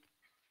automatically.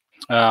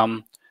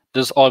 This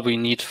is all we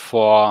need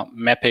for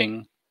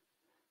mapping,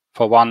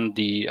 for one,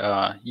 the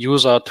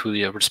user to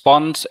the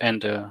response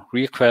and a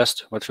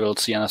request, which we'll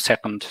see in a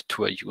second,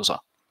 to a user.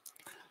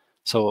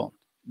 So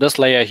this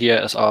layer here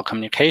is our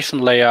communication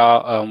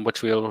layer,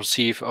 which we'll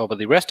receive over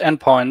the REST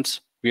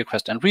endpoints,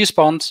 request and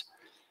response.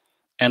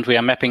 And we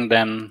are mapping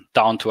them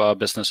down to our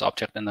business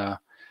object in a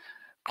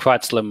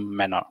quite slim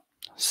manner.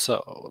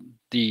 So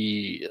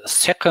the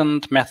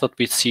second method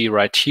we see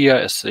right here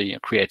is the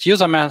create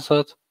user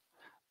method.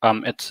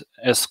 It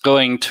is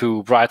going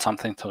to write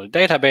something to the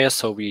database,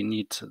 so we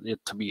need it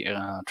to be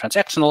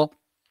transactional.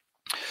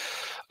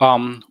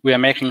 We are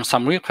making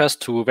some requests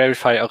to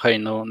verify, okay,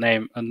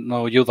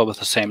 no user with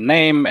the same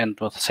name and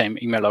with the same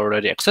email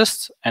already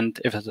exists. And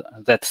if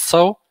that's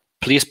so,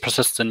 please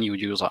persist the new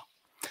user.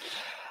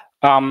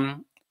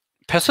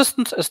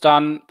 Persistence is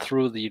done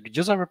through the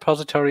user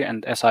repository,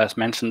 and as I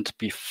mentioned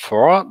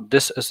before,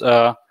 this is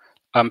a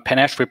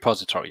Panache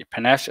repository.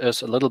 Panache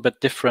is a little bit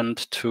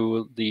different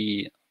to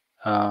the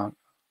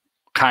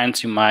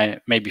kinds you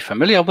may be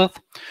familiar with.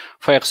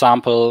 For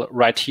example,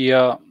 right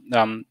here,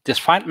 this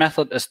find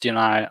method is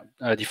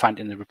defined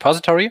in the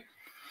repository.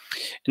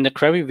 In the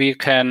query, we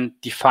can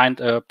define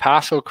a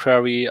partial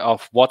query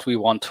of what we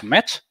want to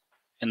match.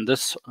 In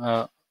this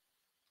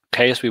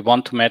case, we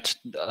want to match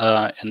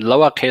in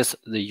lowercase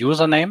the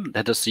username,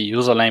 that is the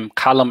username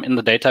column in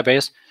the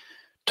database,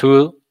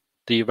 to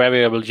the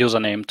variable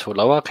username to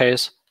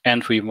lowercase,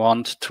 and we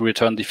want to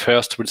return the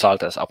first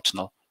result as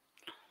optional.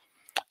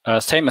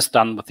 Same is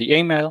done with the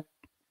email.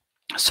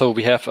 So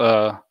we have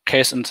a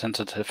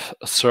case-insensitive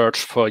search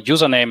for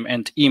username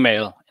and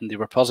email in the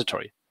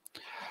repository.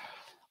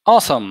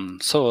 Awesome.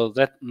 So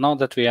that now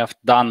that we have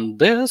done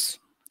this,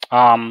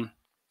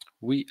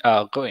 we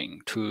are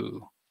going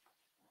to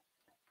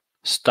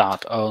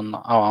start on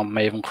our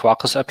Maven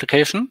Quarkus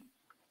application.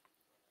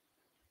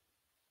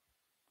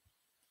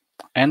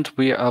 And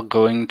we are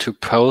going to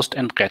post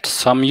and get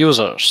some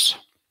users.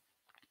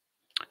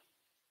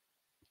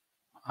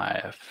 I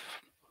have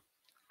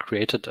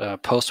created a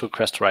post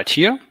request right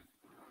here.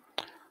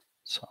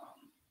 So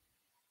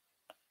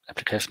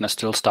application is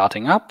still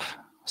starting up.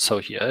 So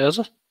here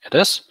it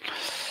is.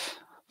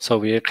 So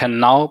we can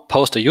now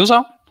post a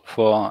user.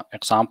 For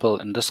example,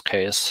 in this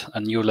case, a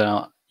new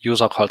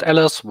user called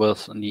Alice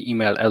with the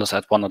email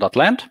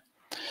alice@wonder.land.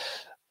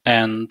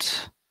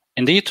 And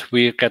indeed,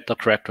 we get the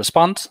correct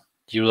response.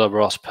 The user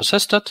was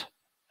persisted.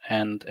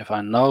 And if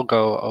I now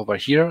go over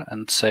here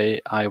and say,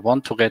 I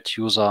want to get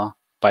user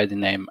by the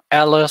name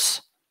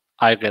Alice,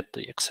 I get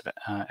the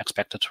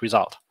expected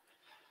result.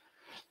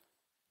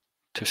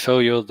 To show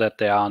you that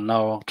there are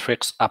no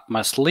tricks up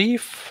my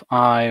sleeve,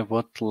 I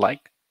would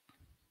like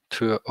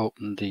to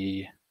open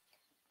the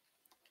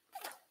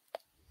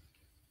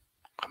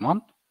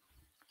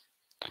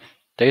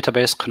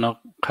database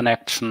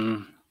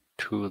connection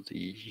to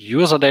the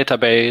user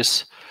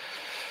database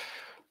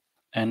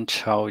and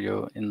show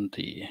you in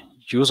the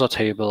user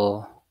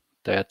table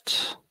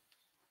that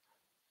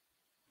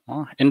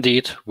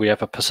indeed we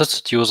have a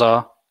persisted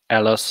user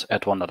Alice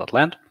at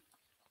wonder.land.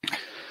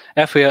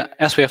 As we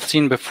have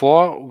seen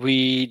before,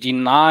 we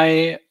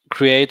deny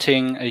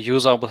creating a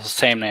user with the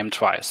same name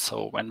twice.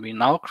 So when we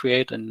now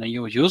create a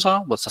new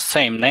user with the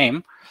same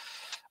name,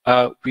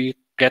 we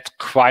get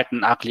quite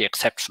an ugly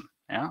exception.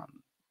 Yeah.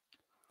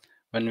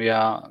 When we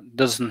are,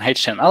 this is an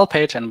HTML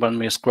page, and when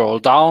we scroll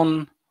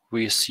down,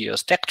 we see a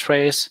stack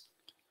trace.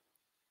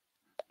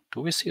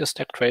 Do we see a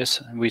stack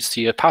trace? We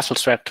see a partial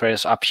stack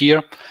trace up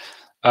here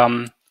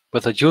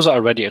with a user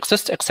already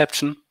exists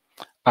exception.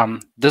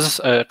 This is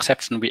an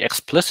exception we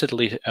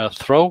explicitly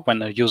throw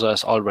when a user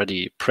is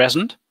already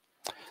present.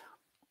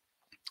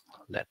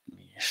 Let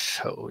me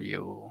show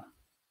you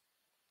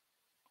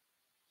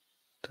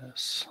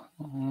this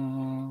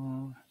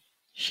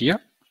here.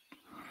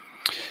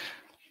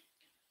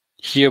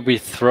 Here we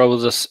throw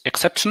this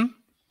exception.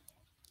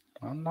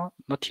 Well,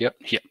 not here.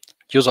 Here.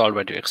 User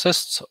already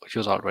exists. So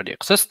user already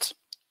exists.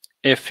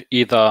 If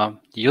either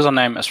the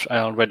username is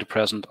already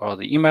present or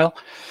the email.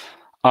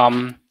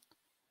 In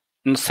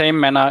the same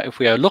manner, if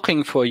we are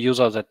looking for a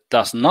user that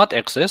does not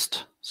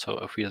exist, so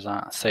if we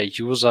say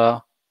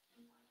user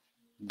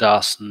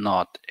does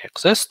not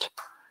exist,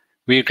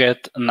 we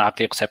get an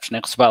ugly exception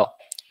as well.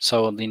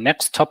 So the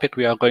next topic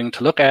we are going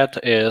to look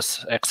at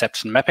is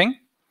exception mapping.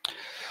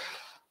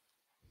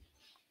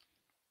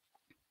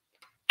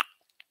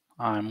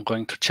 I'm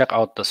going to check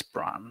out this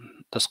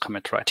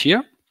commit right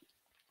here.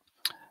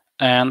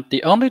 And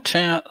the only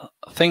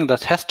thing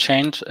that has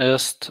changed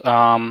is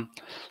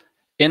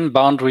in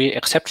boundary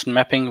exception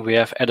mapping, we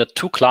have added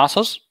two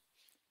classes,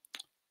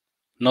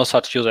 no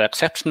such user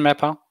exception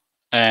mapper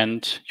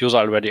and user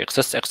already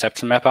exists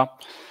exception mapper.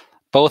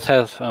 Both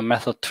have a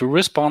method to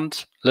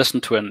respond,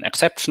 listen to an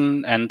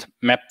exception, and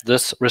map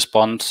this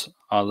response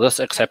or this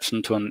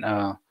exception to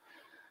an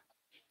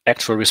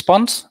actual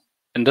response.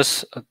 In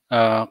this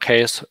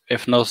case,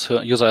 if no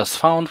user is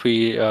found,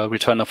 we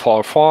return a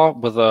 404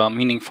 with a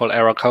meaningful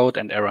error code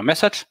and error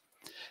message.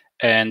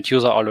 And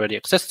user already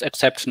exists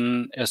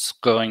exception is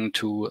going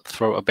to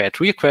throw a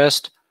bad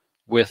request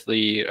with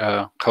the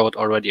code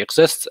already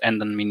exists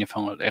and a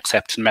meaningful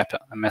exception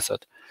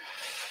method.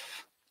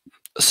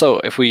 So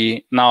if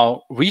we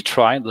now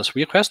retry this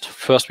request,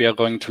 first we are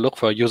going to look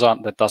for a user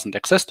that doesn't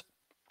exist.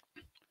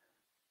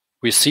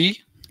 We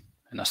see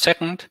in a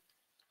second,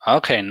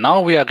 okay,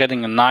 now we are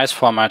getting a nice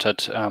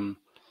formatted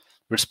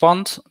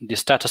response. The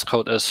status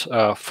code is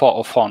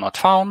 404 not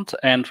found,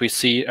 and we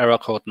see error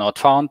code not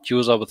found.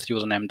 User with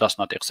username does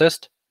not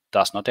exist.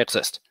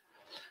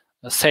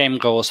 The same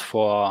goes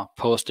for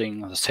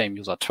posting the same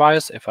user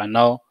twice. If I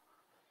now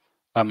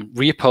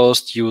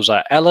repost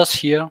user Alice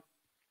here,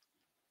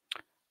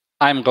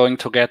 I'm going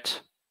to get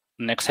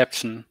an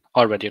exception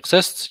already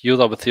exists.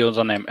 User with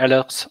username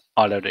Alex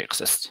already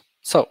exists.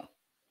 So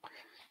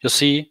you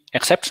see,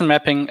 exception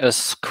mapping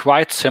is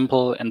quite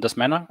simple in this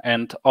manner,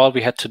 and all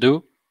we had to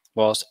do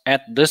was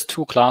add these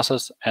two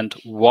classes and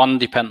one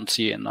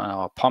dependency in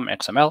our POM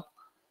XML.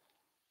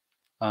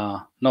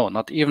 No,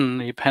 not even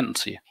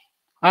dependency.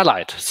 I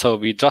lied. So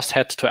we just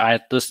had to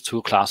add these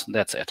two classes, and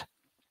that's it.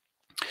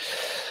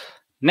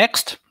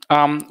 Next,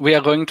 we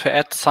are going to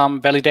add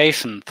some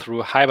validation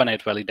through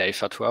Hibernate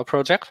Validator to our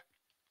project.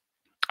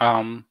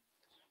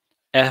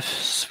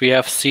 As we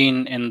have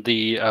seen in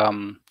the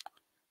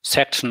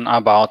section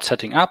about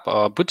setting up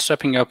or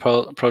bootstrapping your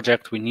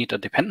project, we need a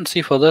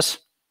dependency for this.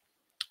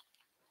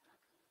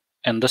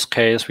 In this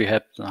case, we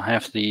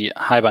have the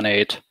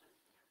Hibernate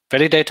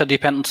Validator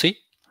dependency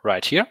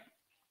right here.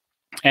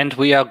 And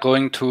we are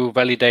going to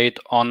validate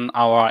on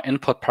our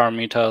input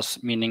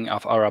parameters, meaning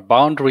of our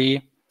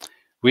boundary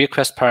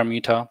request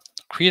parameter,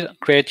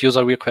 create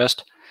user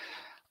request.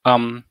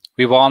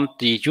 We want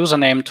the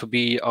username to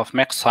be of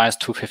max size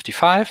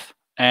 255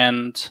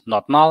 and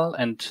not null,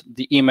 and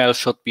the email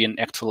should be an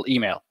actual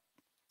email.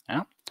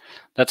 Yeah?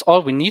 That's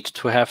all we need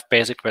to have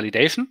basic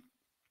validation.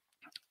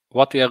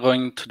 What we are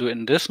going to do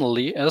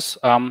additionally is,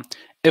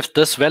 if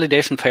this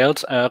validation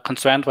fails, a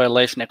constraint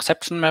violation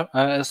exception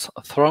is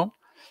thrown,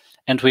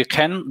 and we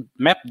can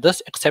map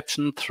this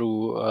exception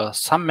through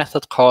some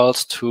method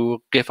calls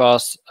to give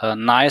us a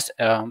nice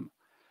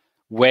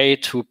way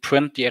to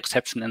print the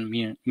exception in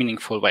a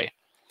meaningful way.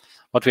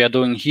 What we are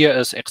doing here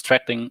is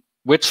extracting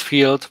which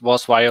field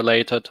was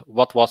violated,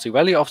 what was the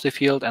value of the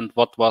field, and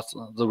what was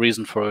the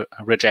reason for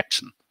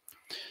rejection.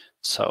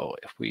 So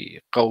if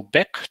we go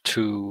back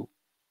to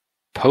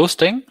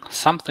posting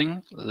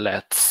something,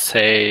 let's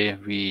say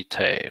we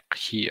take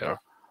here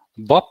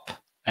Bob,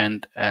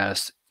 and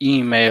as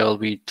email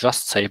we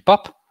just say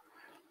Bob.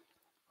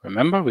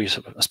 remember, we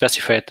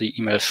specified the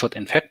email should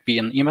in fact be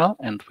an email,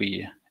 and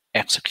we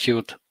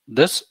execute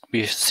this.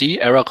 We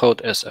see error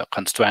code is a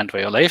constraint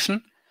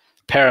violation.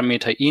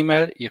 Parameter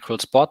email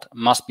equals bot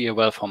must be a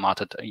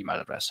well-formatted email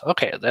address.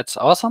 Okay, that's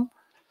awesome.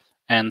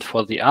 And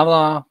for the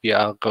other, we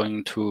are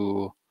going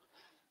to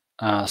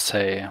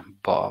say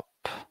Bob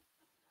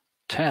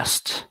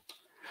test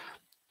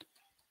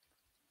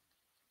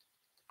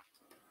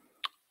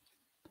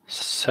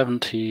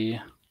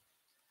 70.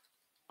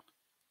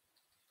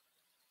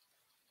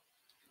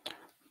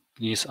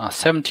 These are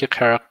 70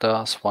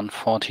 characters,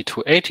 140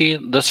 to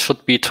 80. This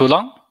should be too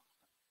long,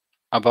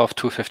 above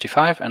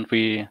 255, and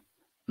we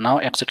now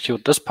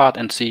execute this part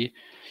and see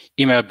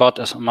email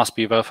bot must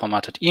be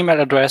well-formatted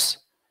email address,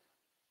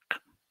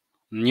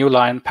 new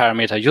line,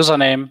 parameter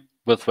username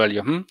with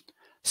value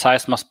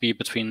size must be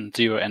between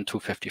 0 and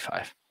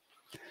 255.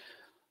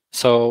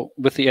 So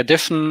with the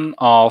addition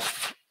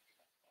of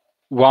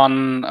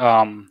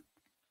one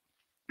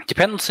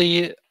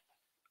dependency,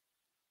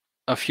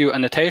 a few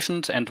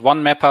annotations, and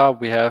one mapper,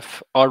 we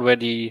have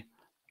already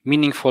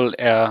meaningful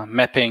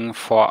mapping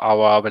for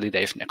our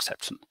validation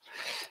exception.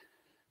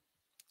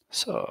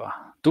 So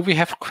do we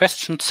have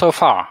questions so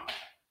far?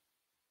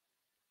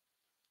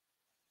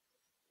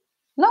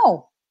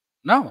 No.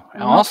 No.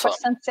 No Awesome.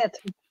 questions yet.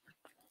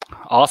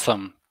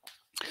 Awesome.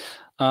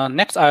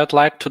 Next I would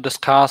like to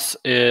discuss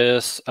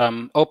is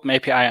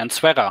OpenAPI and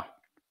Swagger.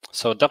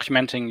 So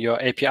documenting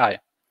your API.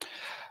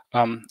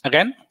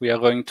 Again, we are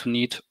going to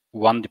need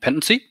one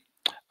dependency.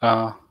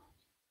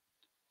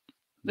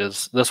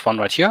 This one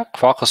right here,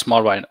 Quarkus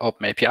small y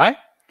OpenAPI.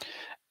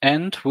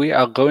 And we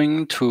are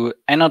going to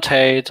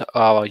annotate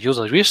our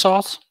user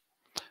resource.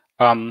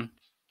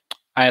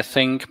 I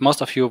think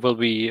most of you will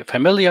be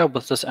familiar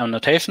with this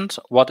annotations.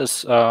 What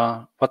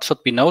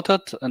should be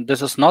noted, and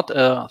this is not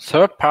a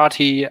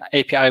third-party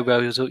API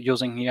we're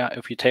using here.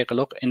 If we take a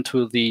look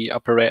into the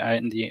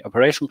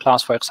operation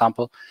class, for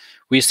example,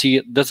 we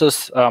see this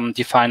is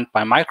defined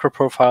by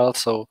MicroProfile.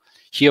 So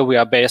here we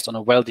are based on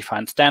a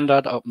well-defined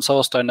standard, open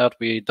source standard.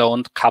 We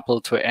don't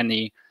couple to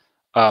any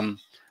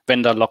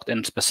vendor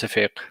locked-in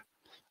specific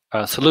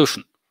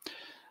solution.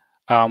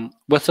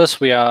 With this,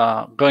 we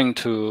are going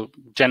to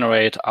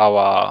generate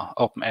our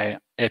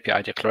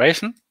OpenAPI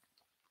declaration.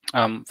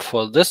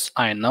 For this,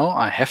 I know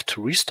I have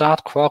to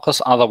restart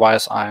Quarkus,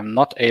 otherwise I'm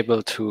not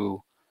able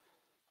to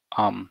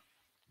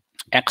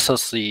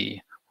access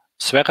the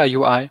Swagger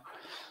UI.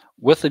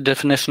 With the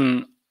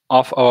definition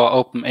of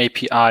our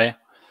OpenAPI,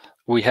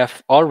 we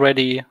have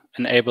already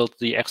enabled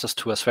the access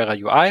to a Swagger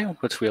UI,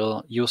 which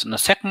we'll use in a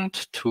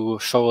second to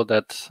show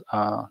that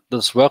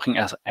this is working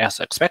as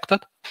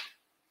expected.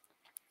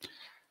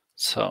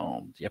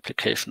 So the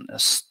application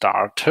is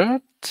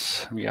started.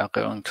 We are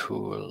going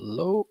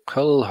to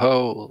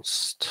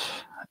localhost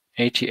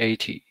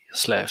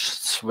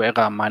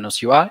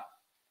 8080/swagger-UI.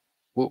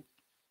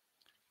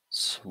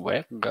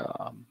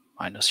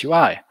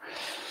 Swagger-UI.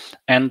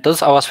 And this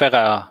is our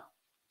Swagger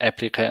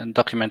application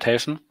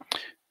documentation.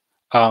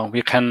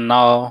 We can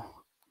now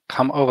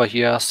come over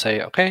here,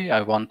 say, okay,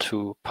 I want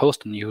to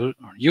post a new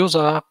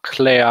user,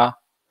 Claire,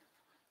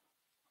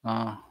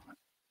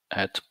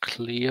 at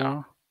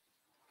clear.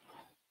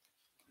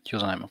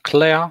 Username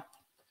Claire.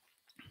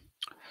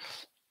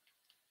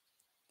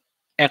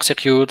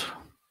 Execute.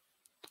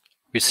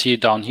 We see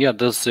down here,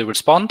 this is the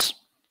response.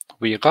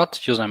 We got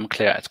username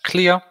Claire at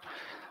clear.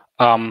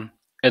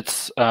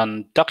 It's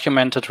a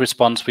documented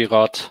response we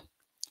got.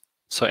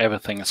 So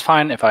everything is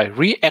fine. If I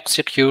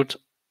re-execute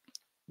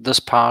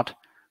this part,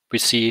 we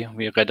see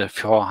we get a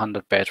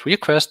 400-byte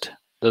request.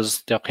 This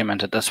is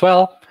documented as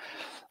well.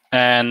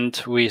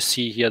 And we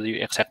see here the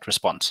exact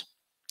response.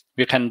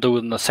 We can do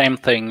the same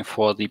thing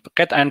for the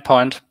get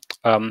endpoint.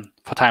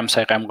 For time's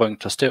sake, I'm going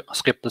to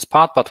skip this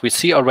part, but we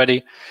see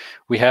already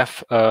we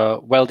have a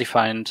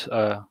well-defined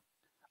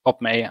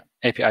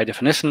OpenAPI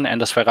definition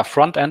and a Swagger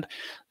front end.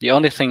 The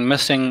only thing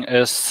missing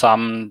is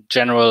some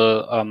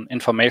general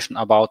information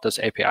about this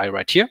API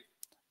right here.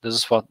 This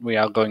is what we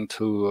are going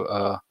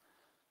to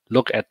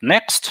look at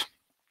next.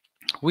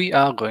 We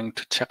are going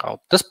to check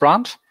out this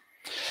branch.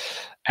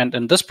 And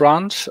in this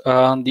branch,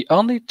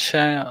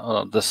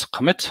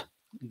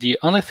 the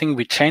only thing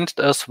we changed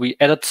is we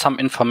added some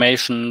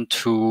information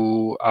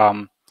to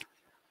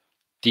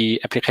the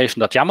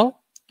application.yaml,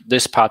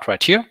 this part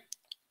right here.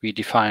 We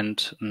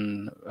defined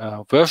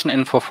version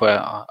info for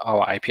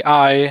our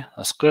API,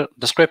 a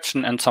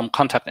description, and some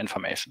contact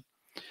information.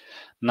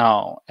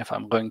 Now, if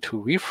I'm going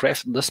to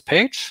refresh this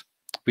page,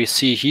 we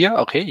see here,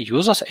 okay,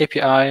 users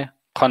API,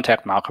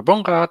 contact Marco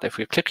Brungart. If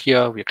we click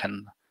here, you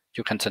can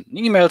send an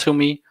email to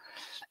me.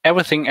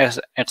 Everything as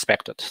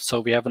expected. So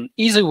we have an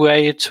easy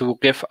way to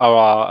give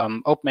our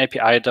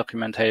OpenAPI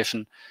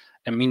documentation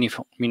a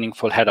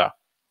meaningful header.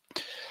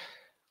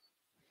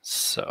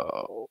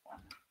 So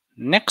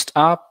next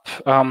up,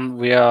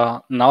 we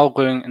are now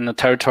going in the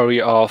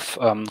territory of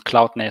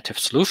cloud native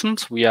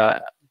solutions. We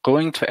are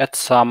going to add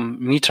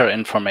some meter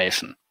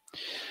information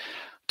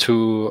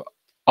to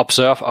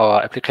observe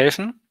our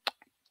application.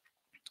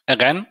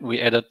 again,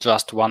 we added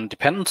just one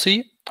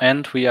dependency,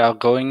 and we are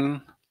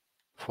going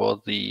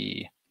for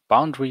the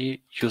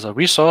boundary user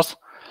resource.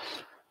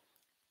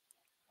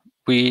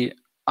 We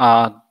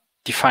are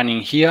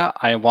defining here,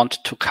 I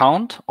want to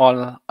count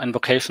all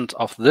invocations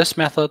of this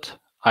method.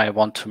 I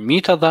want to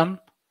meter them,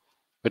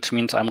 which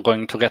means I'm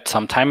going to get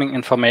some timing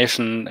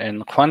information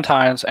in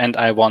quantiles, and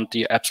I want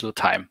the absolute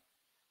time.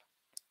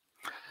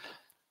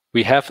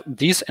 We have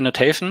these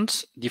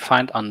annotations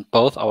defined on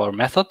both our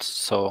methods,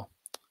 so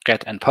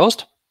get and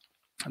post.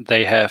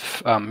 They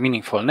have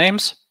meaningful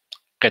names,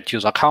 get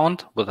user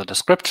count with a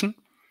description,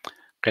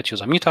 get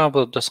user meter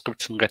with a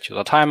description, get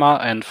user timer,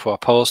 and for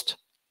post,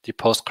 the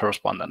post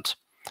correspondence.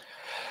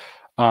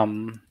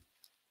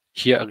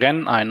 Here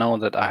again, I know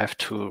that I have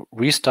to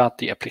restart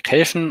the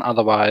application,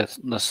 otherwise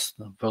this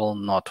will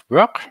not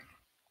work.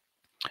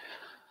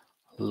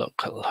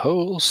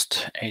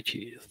 Localhost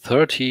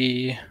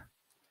 8030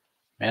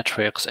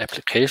 matrix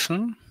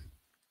application.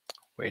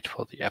 Wait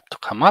for the app to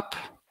come up.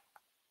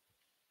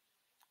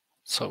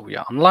 So we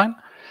are online.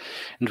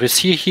 And we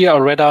see here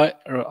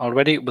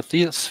already with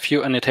these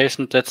few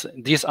annotations that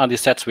these are the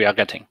sets we are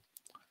getting.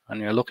 When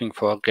we are looking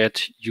for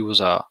get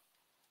user,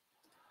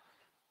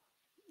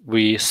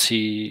 we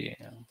see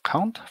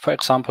count, for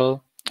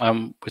example.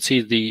 We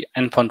see the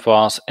endpoint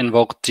was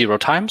invoked 0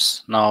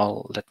 times.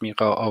 Now let me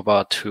go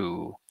over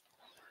to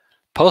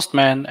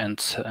Postman and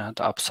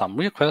set up some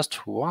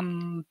requests.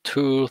 1,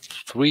 2,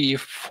 3,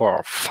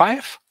 4,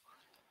 5.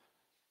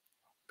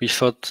 We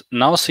should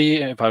now see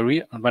if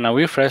when I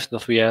refresh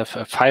that we have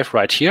 5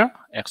 right here.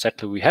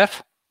 Exactly we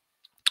have.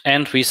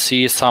 And we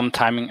see some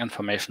timing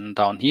information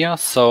down here.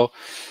 So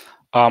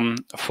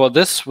for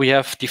this, we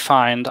have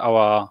defined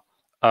our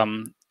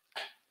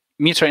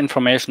meter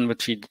information,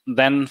 which we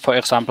then, for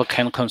example,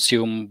 can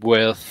consume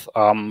with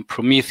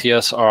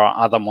Prometheus or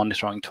other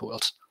monitoring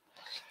tools.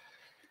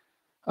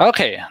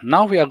 Okay,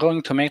 now we are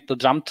going to make the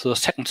jump to the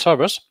second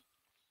service.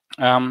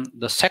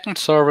 The second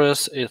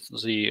service is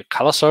the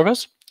color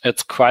service.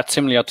 It's quite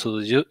similar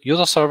to the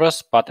user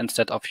service, but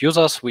instead of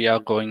users, we are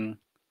going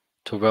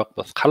to work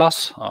with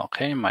colors.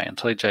 Okay, my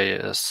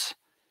IntelliJ is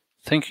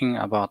thinking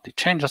about the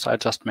changes I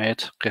just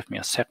made. Give me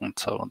a second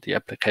so the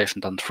application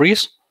doesn't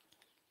freeze.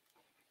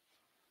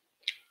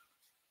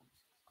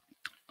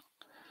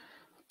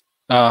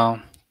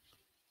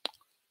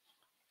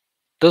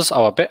 This is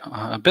our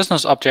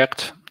business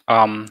object.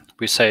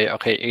 We say,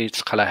 okay,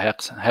 each color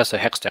has a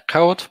hextech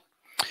code.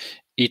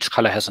 Each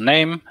color has a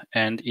name,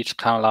 and each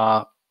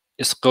color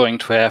is going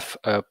to have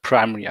a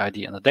primary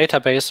ID in the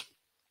database.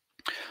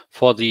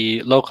 For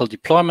the local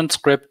deployment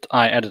script,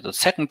 I added a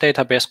second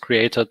database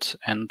created,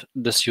 and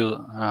this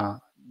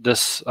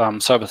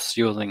service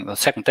using the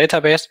second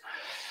database.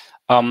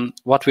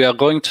 What we are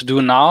going to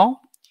do now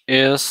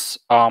is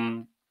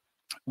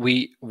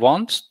we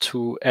want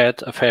to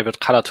add a favorite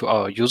color to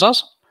our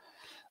users.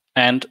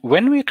 And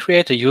when we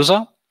create a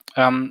user,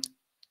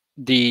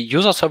 the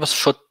user service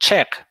should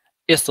check,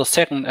 is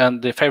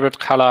the favorite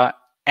color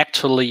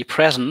actually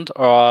present,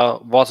 or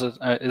was it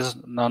is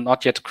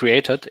not yet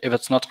created? If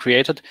it's not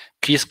created,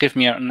 please give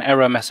me an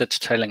error message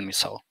telling me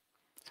so.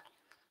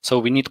 So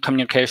we need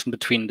communication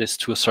between these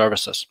two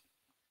services.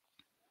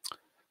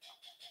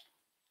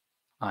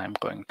 I'm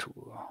going to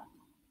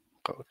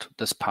go to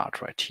this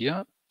part right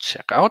here,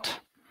 check out.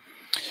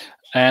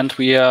 And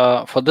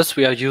for this,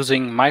 we are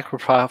using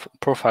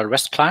MicroProfile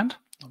REST client.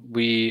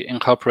 We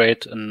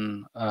incorporate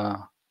an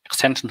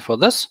extension for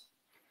this.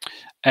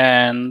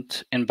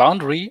 And in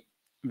boundary,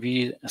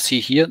 we see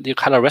here the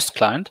color REST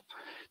client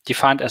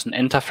defined as an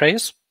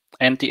interface.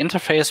 And the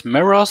interface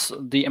mirrors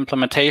the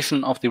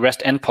implementation of the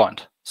REST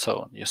endpoint.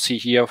 So you see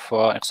here,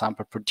 for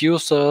example,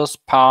 producers,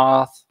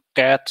 path,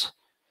 get,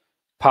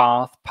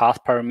 path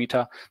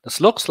parameter.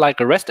 This looks like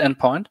a REST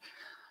endpoint.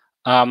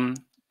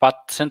 But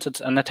since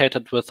it's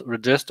annotated with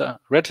register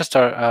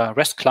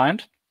REST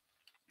client,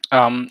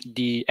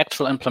 the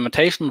actual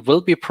implementation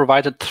will be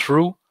provided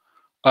through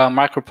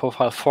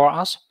MicroProfile for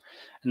us.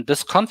 And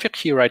this config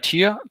key right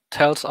here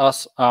tells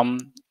us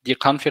the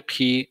config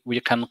key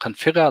we can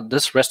configure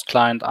this REST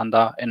client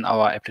under in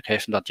our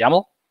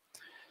application.yaml.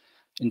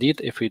 Indeed,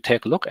 if we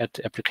take a look at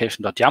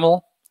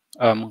application.yaml,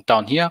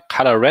 down here,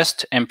 color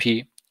REST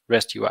MP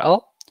REST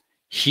URL.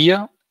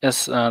 Here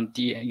is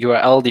the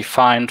URL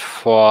defined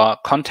for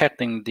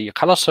contacting the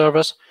color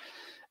service.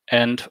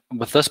 And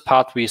with this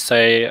part, we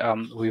say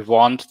we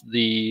want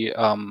the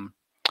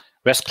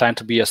REST client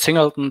to be a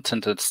singleton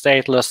since it's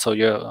stateless. So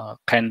you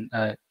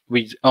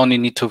we only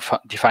need to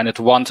define it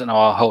once in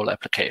our whole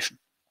application.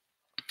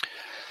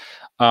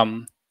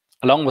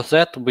 Along with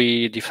that,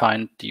 we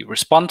defined the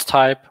response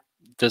type.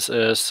 This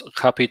is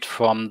copied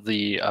from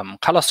the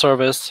color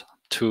service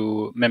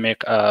to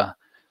mimic a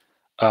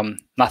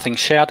nothing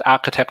shared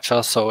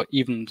architecture. So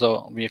even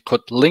though we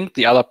could link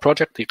the other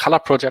project, the color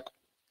project,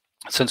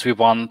 since we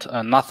want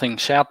nothing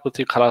shared with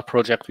the color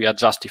project, we are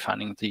just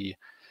defining the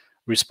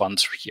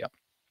response here.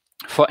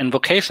 For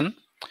invocation,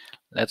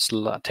 let's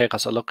take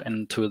us a look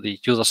into the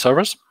user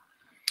service.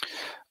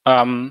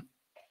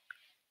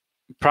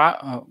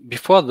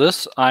 before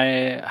this,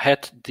 I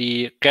had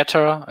the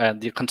getter,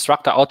 the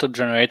constructor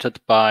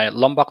auto-generated by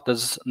Lombok.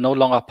 This is no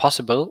longer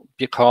possible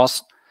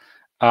because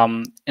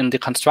in the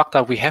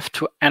constructor, we have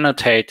to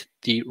annotate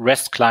the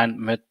REST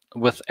client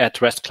with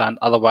 @REST client,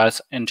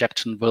 otherwise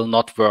injection will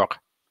not work.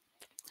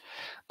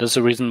 This is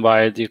the reason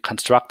why the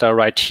constructor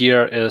right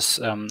here is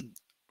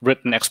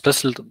written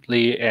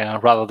explicitly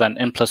rather than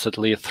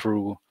implicitly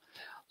through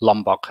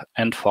Lombok.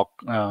 And for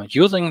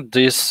using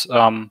this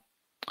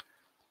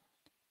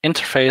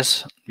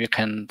interface, you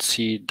can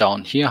see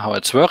down here how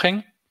it's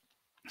working.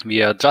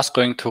 We are just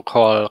going to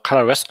call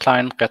color REST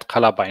client get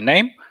color by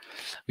name.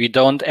 We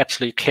don't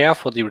actually care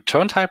for the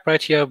return type right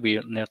here.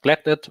 We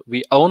neglect it.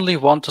 We only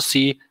want to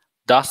see,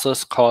 does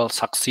this call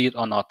succeed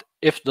or not?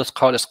 If this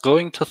call is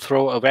going to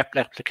throw a web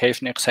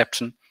application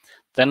exception,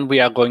 then we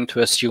are going to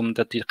assume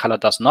that the color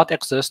does not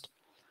exist.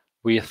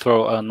 We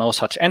throw a no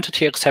such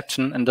entity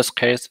exception in this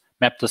case,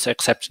 map this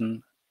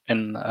exception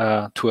in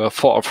to a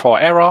 404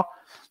 error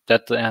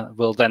that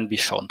will then be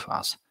shown to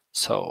us.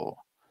 So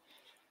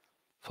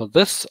for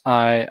this,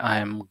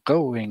 I'm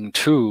going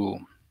to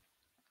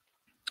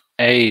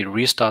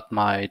restart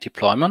my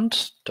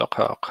deployment,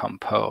 Docker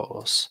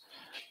compose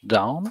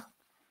down.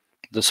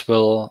 This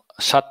will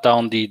shut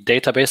down the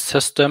database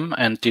system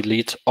and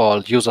delete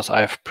all users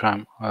I've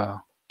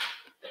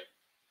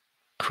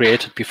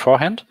created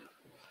beforehand.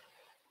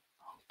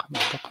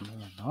 Let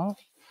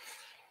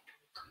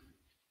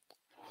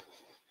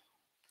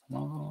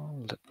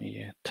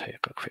me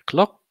take a quick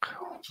look.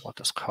 What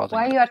is causing?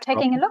 While you are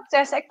taking a look,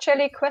 there's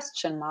actually a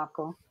question,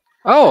 Marco.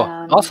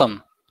 Oh,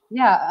 awesome.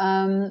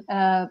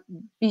 Yeah,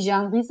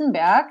 Bijan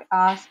Riesenberg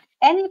asked,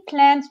 any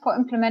plans for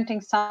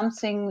implementing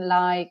something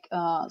like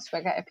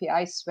Swagger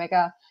API,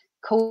 Swagger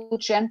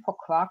code gen for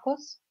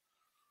Quarkus?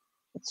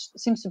 It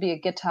seems to be a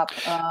GitHub.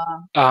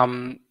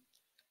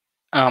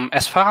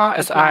 As far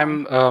as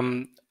I'm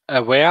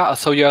aware,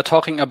 so you're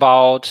talking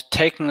about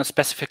taking a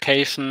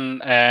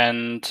specification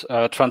and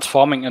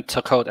transforming it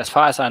to code. As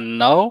far as I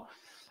know,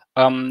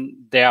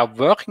 they are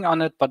working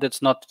on it, but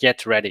it's not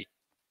yet ready.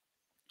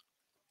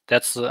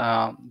 That's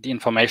the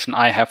information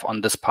I have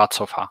on this part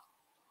so far.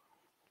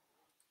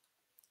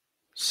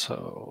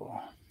 So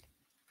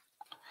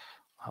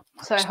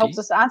I hope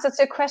this answers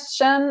your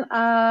question.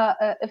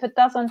 If it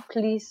doesn't,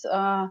 please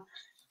tell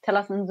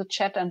us in the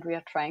chat and we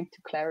are trying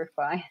to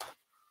clarify.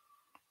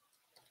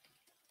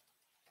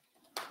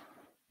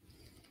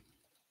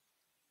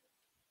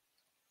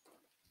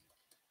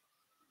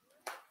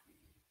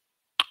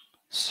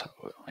 So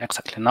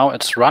exactly, now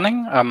it's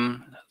running.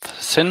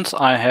 Since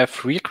I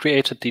have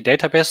recreated the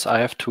database, I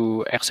have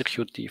to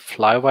execute the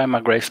flywire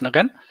migration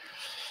again.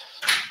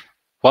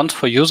 Once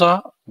for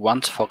user,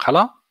 once for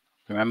color.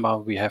 Remember,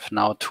 we have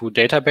now two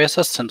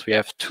databases since we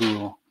have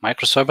two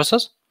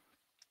microservices.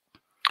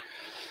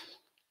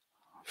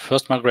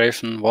 First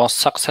migration was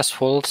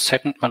successful.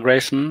 Second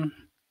migration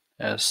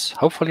is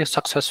hopefully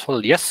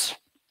successful. Yes.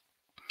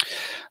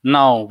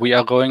 Now we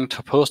are going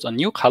to post a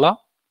new color.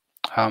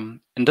 In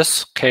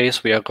this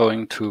case, we are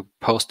going to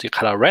post the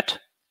color red.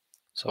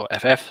 So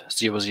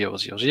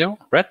FF0000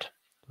 red.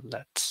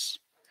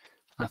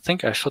 I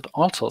think I should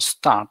also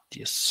start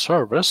the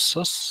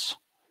services.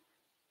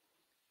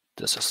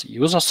 This is the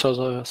user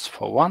service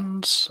for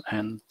once,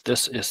 and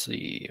this is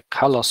the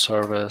color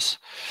service,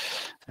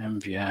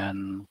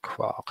 MVN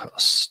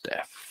Quarkus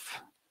dev.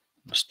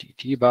 That's the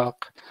debug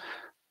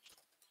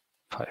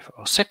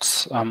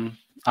 506.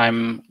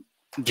 I'm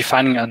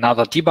defining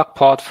another debug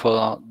port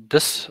for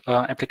this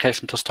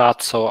application to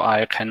start, so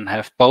I can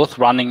have both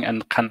running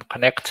and can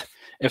connect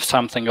if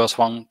something goes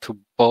wrong to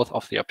both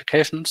of the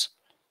applications.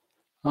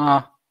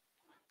 Not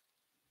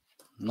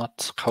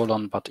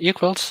colon, but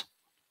equals.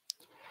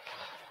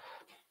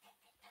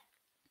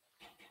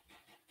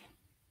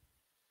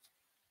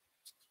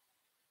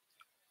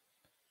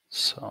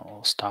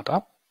 So start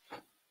up.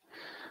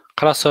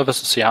 Color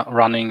service is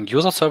running,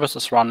 user service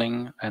is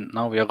running, and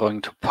now we are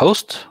going to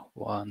post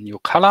one new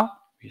color.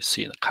 We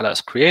see the color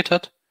is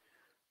created.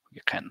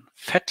 You can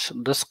fetch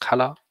this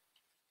color,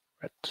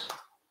 red.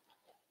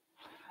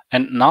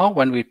 And now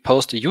when we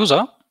post a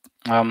user,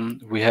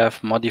 we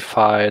have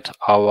modified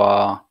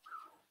our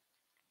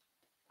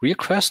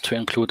request to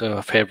include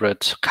a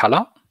favorite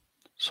color.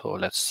 So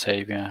let's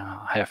say we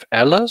have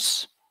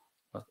Alice,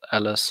 with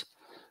Alice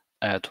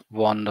at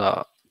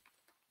wander.land,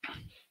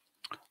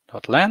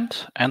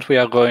 and we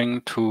are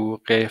going to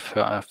give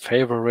her a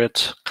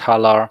favorite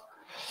color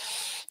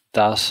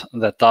that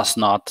does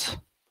not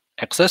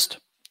exist,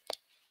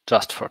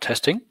 just for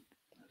testing.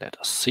 Let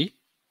us see.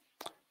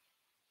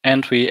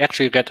 And we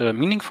actually get a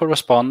meaningful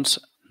response.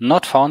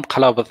 Not found,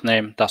 color with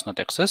name does not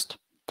exist,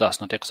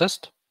 does not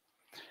exist.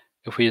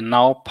 If we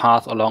now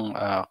pass along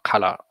a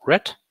color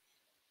red,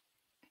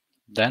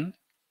 then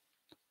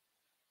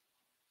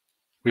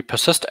we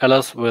persist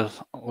Alice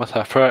with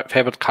her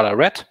favorite color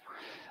red.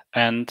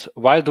 And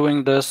while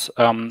doing this,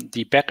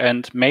 the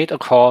backend made a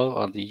call,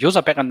 or the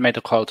user backend made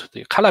a call to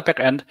the color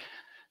backend,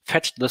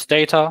 fetched this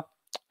data,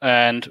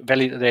 and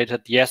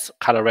validated, yes,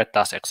 color red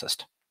does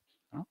exist.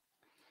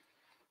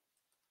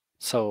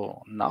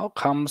 So now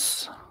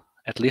comes,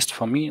 at least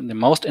for me, the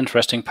most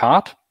interesting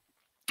part.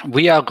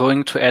 We are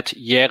going to add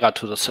Jera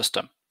to the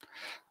system.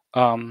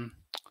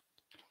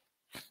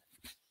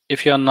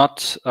 If you're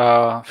not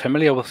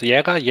familiar with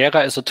Jera,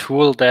 Jera is a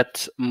tool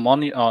that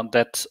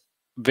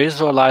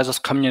visualizes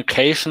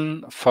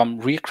communication from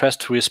request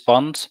to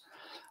response,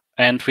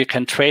 and we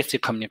can trace the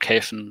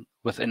communication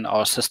within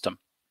our system.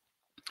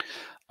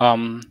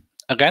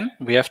 Again,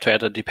 we have to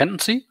add a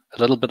dependency, a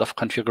little bit of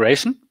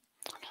configuration.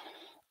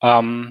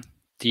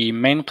 The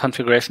main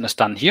configuration is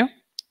done here,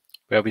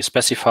 where we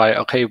specify,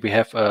 okay, we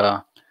have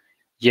a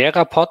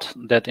Jera pod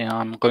that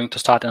I'm going to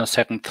start in a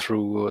second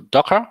through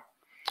Docker.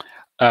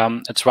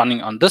 It's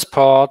running on this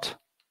port,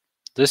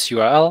 this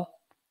URL.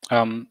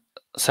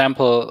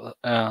 Sample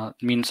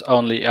means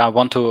only I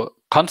want to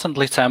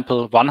constantly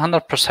sample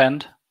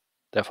 100%,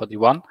 therefore the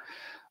 1,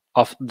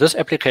 of this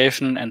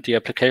application, and the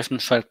application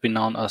shall be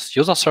known as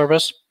user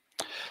service.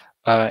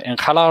 In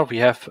color, we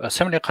have a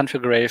similar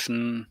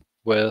configuration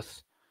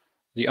with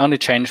the only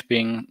change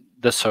being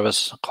this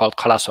service called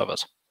color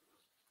service.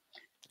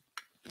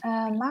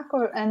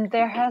 Marco, and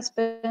there has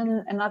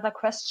been another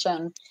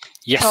question.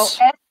 Yes.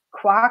 So as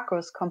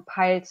Quarkus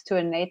compiles to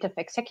a native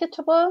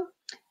executable,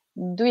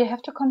 do you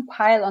have to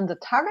compile on the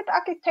target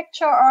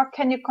architecture, or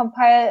can you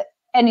compile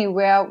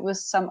anywhere with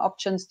some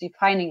options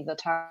defining the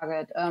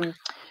target?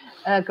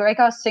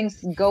 Gregor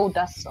thinks Go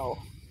does so.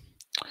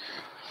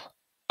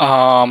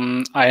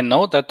 I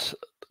know that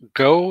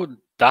Go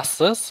does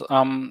this.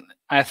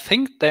 I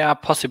think there are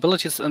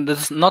possibilities, and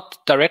this is not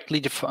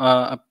directly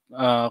a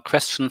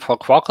question for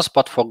Quarkus,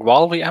 but for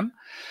GraalVM.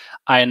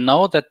 I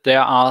know that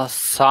there are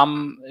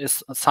some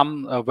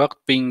work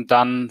being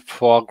done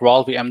for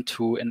GraalVM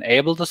to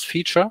enable this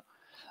feature.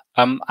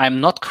 I'm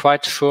not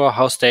quite sure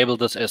how stable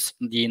this is.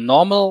 The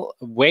normal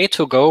way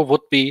to go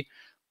would be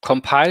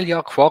compile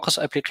your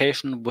Quarkus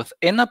application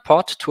within a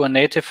pod to a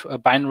native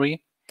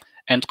binary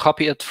and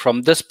copy it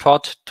from this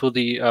pod to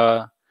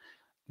the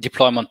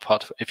deployment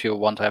pod, if you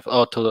want to have,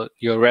 or to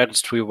your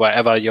registry,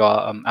 wherever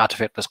your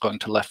artifact is going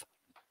to live.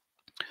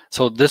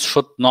 So this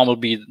should normally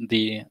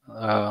be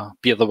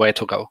the way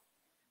to go.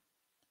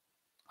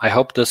 I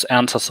hope this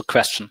answers the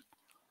question.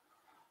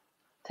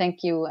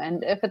 Thank you.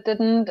 And if it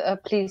didn't,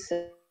 please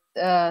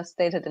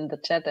state it in the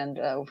chat, and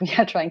we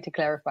are trying to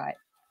clarify.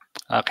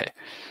 Okay.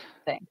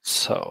 Thanks.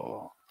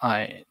 So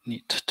I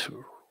need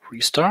to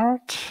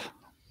restart.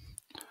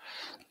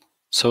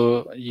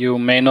 So you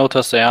may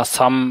notice there are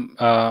some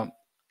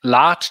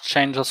large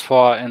changes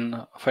for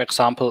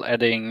example,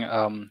 adding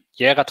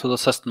Jera to the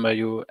system, where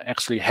you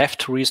actually have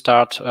to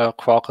restart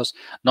Quarkus.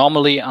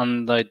 Normally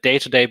on the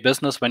day-to-day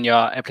business, when your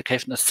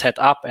application is set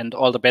up and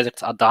all the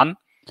basics are done,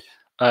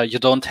 you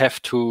don't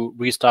have to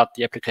restart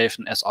the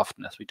application as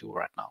often as we do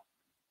right now.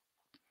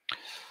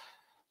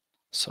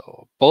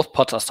 So both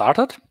pods are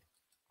started,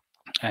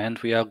 and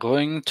we are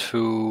going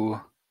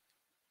to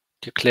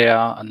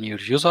declare a new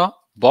user,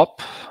 Bob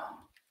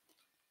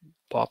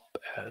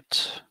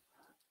at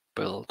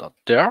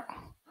build.there,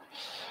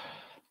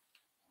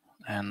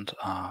 and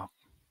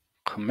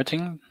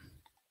committing.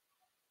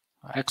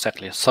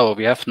 Exactly. So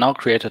we have now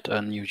created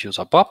a new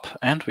user, Bob,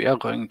 and we are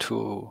going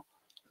to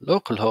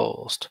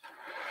localhost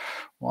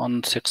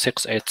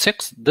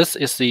 16686. This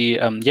is the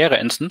Jera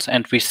instance,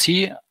 and we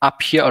see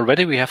up here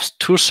already we have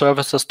 2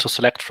 services to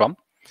select from.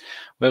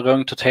 We're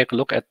going to take a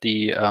look at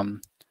the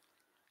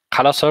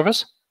color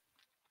service,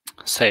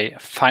 say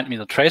find me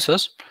the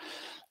traces,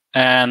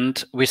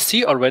 and we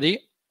see already,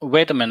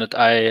 wait a minute,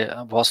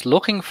 I was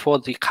looking for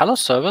the color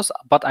service,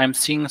 but I'm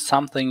seeing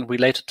something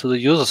related to the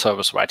user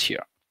service right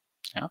here.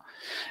 Yeah.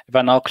 If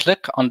I now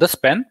click on this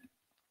pen,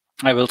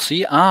 I will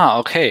see,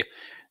 okay,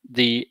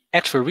 the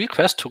actual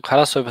request to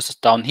color service is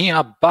down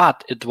here,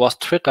 but it was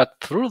triggered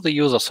through the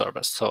user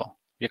service. So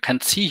you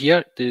can see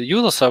here, the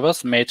user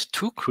service made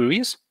 2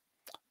 queries.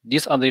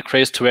 These are the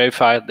queries to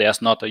verify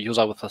there's not a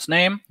user with this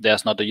name,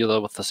 there's not a user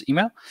with this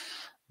email.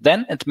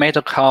 Then it made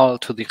a call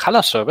to the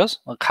color service.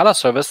 The color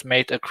service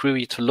made a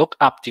query to look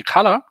up the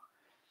color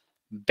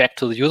back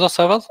to the user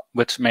service,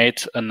 which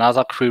made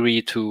another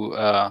query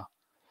to,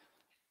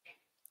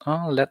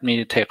 let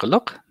me take a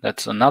look.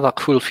 That's another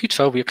cool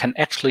feature. We can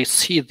actually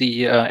see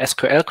the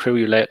SQL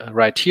query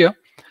right here.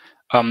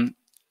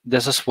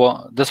 This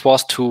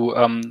was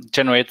to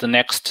generate the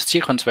next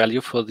sequence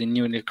value for the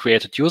newly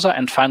created user,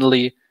 and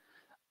finally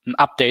an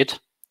update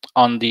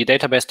on the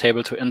database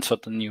table to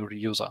insert the new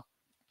user.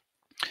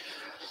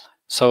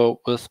 So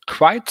with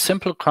quite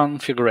simple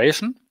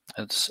configuration,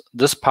 it's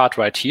this part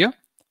right here,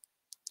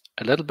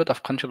 a little bit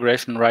of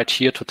configuration right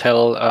here to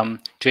tell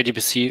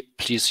JDBC,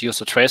 please use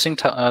the tracing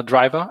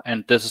driver,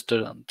 and this is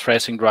the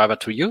tracing driver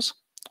to use.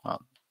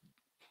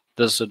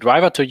 This is the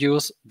driver to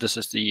use. This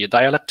is the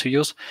dialect to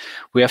use.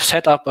 We have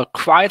set up a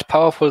quite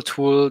powerful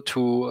tool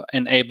to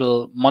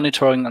enable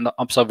monitoring and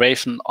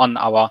observation on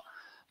our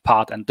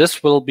part, and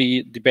this will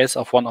be the base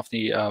of one of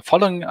the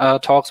following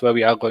talks, where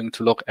we are going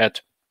to look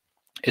at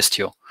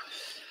Istio.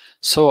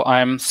 So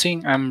I'm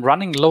seeing I'm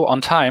running low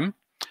on time.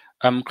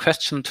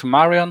 Question to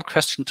Marion,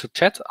 question to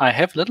chat. I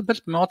have a little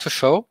bit more to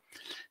show.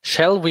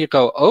 Shall we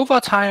go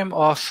over time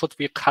or should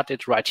we cut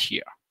it right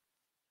here?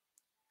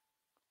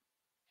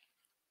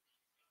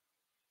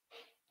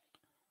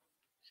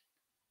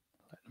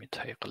 Let me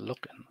take a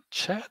look in the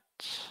chat.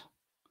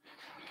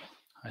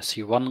 I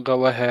see one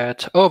go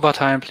ahead.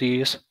 Overtime,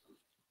 please.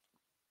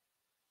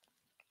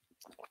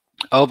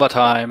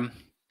 Overtime.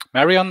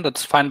 Marion,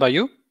 that's fine by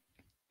you?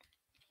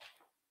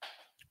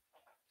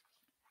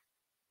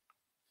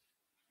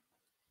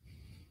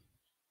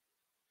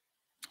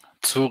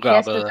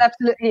 Zugabe.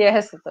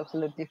 Yes, it's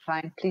absolutely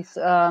fine. Please,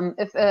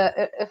 if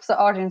the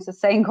audience is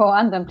saying go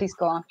on, then please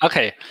go on.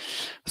 Okay,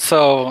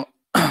 so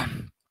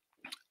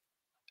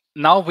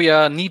now we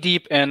are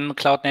knee-deep in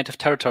cloud-native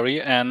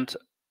territory, and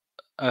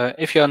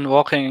if you're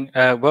working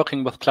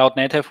with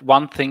cloud-native,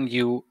 one thing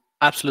you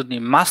absolutely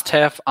must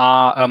have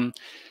are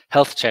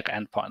health check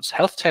endpoints.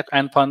 Health check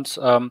endpoints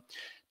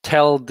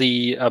tell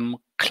the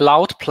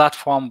cloud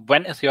platform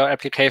when is your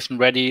application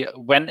ready,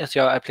 when is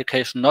your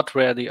application not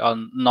ready or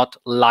not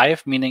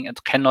live, meaning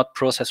it cannot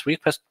process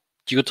requests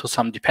due to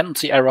some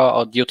dependency error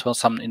or due to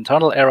some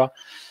internal error.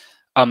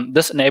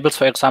 This enables,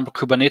 for example,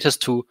 Kubernetes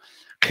to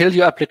kill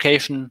your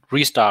application,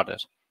 restart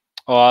it,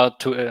 or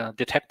to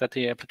detect that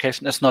the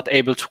application is not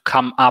able to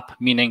come up,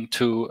 meaning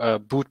to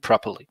boot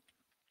properly.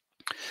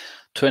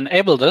 To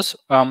enable this,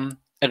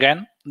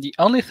 again, the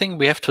only thing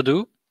we have to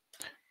do,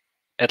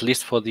 at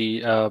least for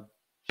the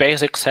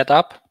basic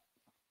setup,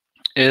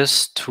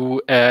 is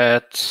to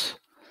add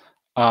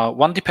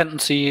one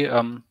dependency.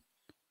 I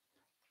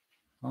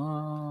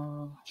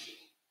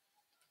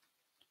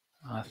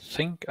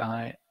think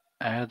I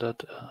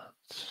added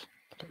it.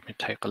 Let me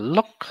take a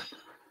look.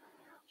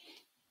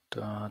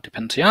 The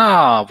dependency,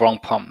 wrong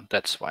POM.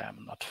 That's why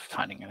I'm not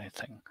finding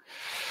anything.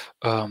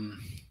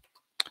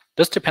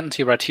 This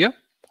dependency right here,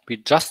 we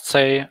just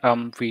say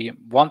we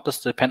want this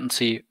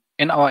dependency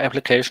in our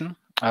application.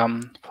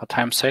 For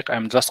time's sake,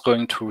 I'm just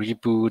going to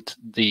reboot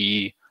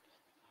the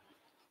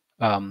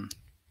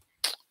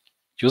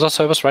user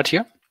service right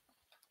here.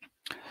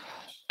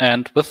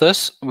 And with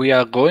this, we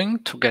are going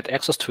to get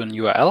access to an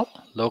URL,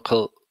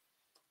 local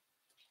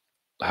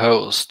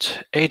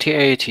host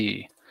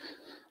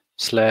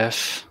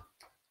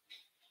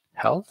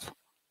 8080/health.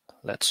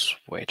 Let's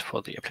wait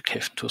for the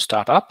application to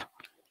start up.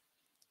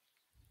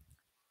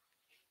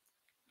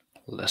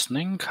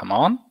 Listening, come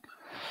on.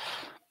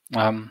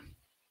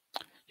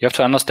 You have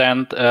to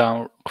understand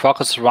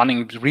Quarkus is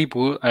running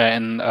reboot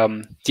in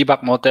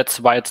debug mode. That's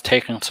why it's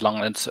taking so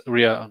long. It's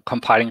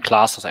compiling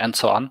classes and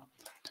so on.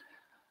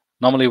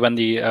 Normally, when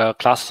the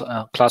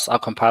classes are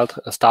compiled,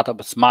 startup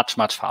is much,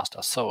 much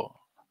faster. So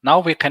now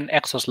we can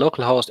access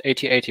localhost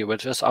 8080,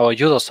 which is our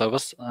user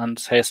service, and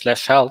say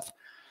 /health.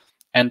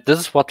 And this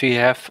is what we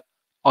have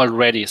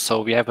already.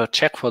 So we have a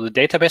check for the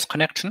database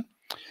connection,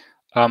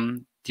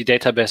 the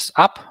database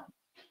up.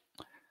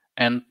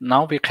 And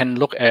now we can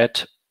look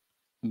at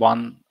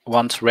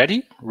once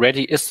ready.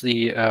 Ready is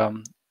the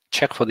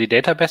check for the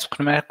database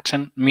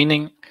connection,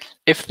 meaning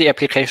if the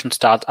application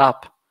starts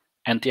up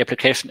and the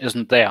application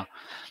isn't there,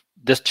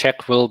 this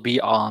check will be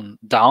on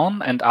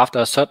down. And after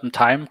a certain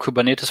time,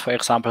 Kubernetes, for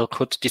example,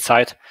 could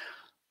decide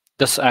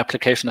this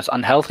application is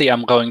unhealthy,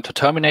 I'm going to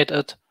terminate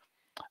it.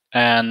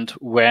 And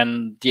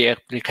when the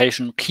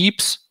application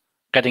keeps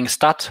getting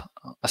stuck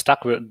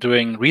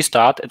during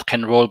restart, it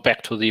can roll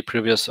back to the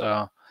previous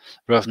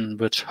version,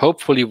 which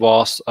hopefully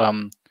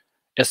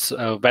is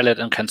valid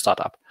and can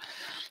start up.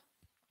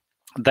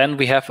 Then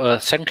we have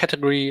a second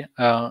category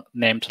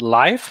named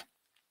live.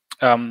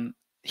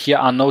 Here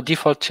are no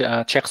default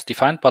checks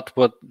defined, but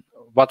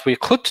what we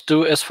could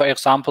do is, for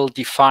example,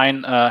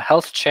 define a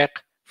health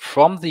check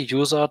from the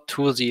user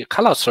to the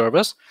color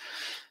service.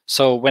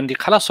 So when the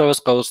color service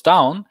goes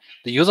down,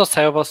 the user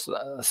service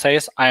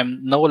says,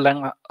 I'm no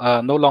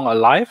longer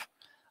alive.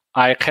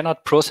 I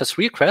cannot process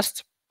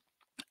requests.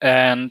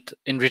 And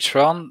in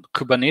return,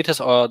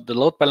 Kubernetes or the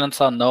load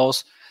balancer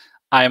knows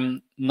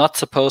I'm not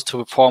supposed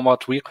to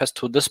forward requests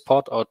to this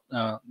pod or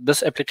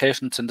this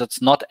application, since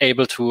it's not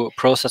able to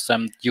process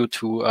them due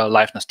to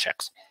liveness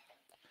checks.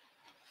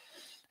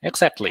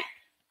 Exactly.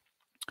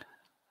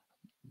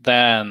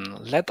 Then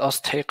let us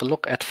take a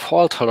look at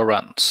fault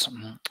tolerance.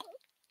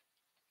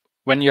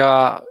 When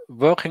you're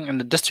working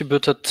in a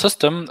distributed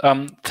system,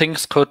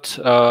 things could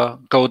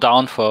go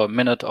down for a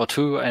minute or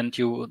two, and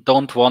you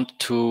don't want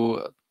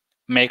to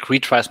make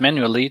retries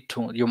manually.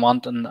 You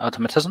want an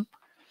automatism.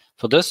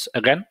 For this,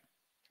 again,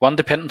 one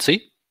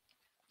dependency.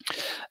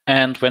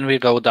 And when we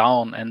go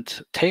down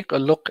and take a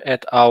look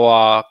at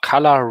our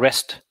color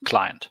REST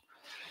client,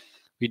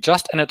 we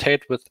just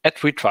annotate with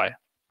 @retry.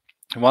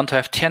 We want to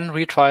have 10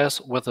 retries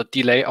with a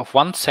delay of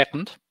 1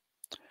 second.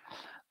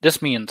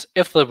 This means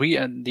if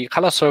the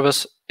color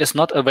service is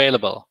not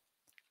available,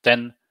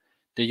 then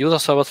the user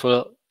service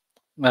will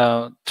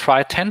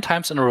try 10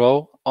 times in a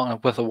row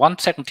with a 1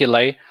 second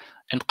delay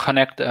and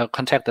contact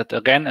it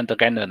again and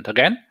again and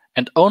again.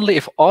 And only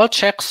if all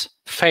checks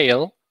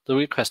fail, the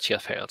request here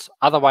fails.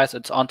 Otherwise,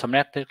 it's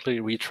automatically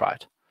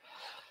retried.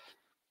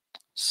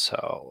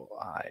 So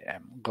I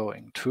am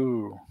going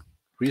to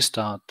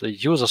restart the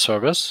user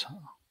service.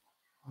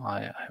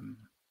 I am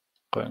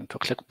going to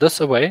click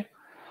this away.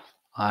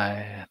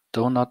 I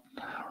do not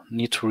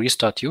need to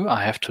restart you.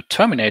 I have to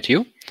terminate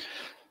you.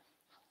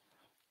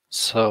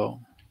 So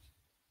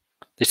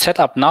the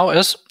setup now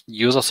is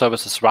user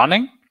service is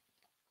running,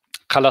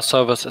 color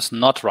service is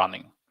not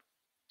running.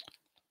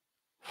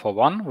 For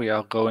one, we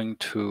are going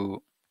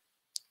to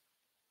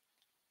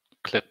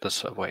click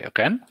this away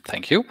again.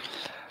 Thank you.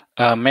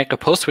 Make a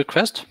post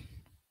request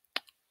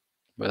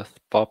with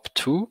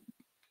Bob2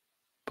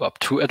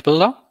 at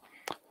builder.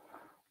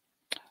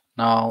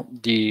 Now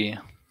the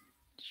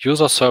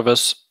user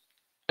service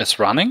is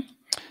running.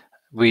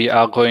 We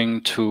are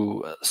going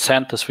to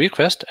send this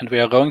request, and we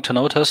are going to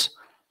notice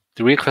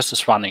the request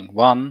is running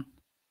 1,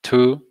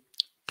 2,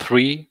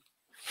 3,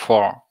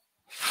 4,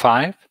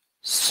 5,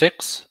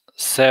 6,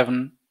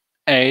 7,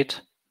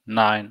 8,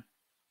 9,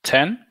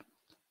 10,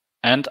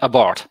 and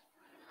abort.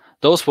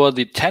 Those were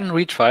the 10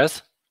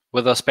 retries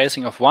with a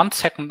spacing of 1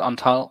 second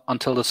until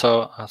the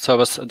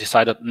service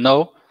decided,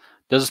 no,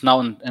 this is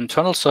now an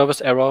internal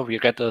service error. We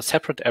get a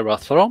separate error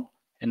thrown.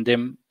 In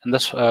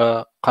this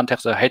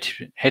context, a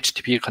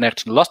HTTP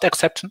connection lost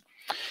exception,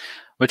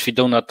 which we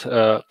do not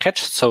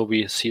catch. So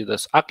we see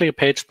this ugly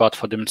page, but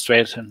for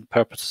demonstration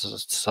purposes,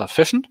 it's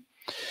sufficient.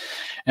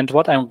 And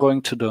what I'm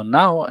going to do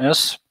now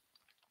is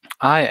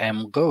I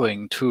am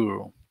going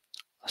to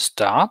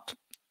start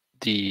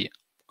the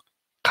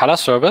color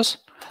service.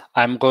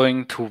 I'm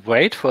going to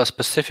wait for a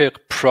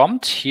specific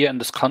prompt here in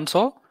this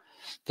console.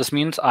 This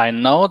means I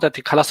know that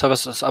the color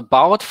service is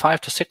about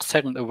 5 to 6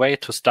 seconds away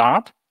to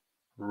start.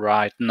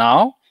 Right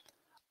now,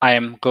 I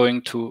am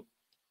going to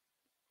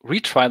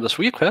retry this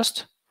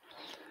request,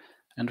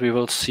 and we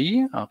will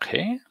see,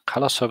 okay,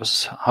 color service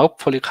is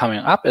hopefully coming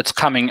up. It's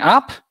coming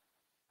up,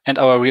 and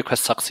our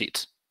request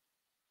succeeds.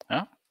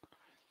 Yeah?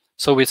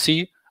 So we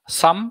see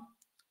some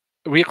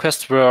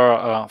requests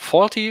were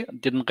faulty,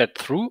 didn't get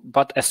through,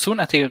 but as soon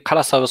as the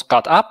color service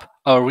got up,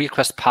 our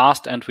request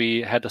passed, and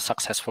we had a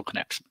successful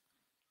connection.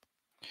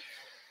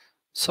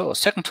 So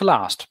second to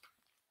last.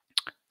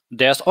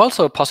 There's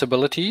also a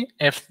possibility,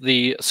 if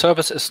the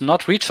service is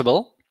not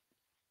reachable,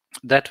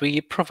 that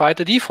we provide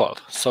a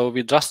default. So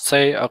we just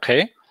say,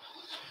 okay,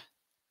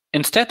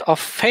 instead of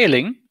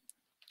failing,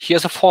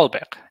 here's a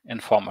fallback in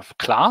form of a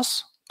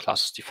class.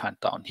 Class is defined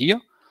down here.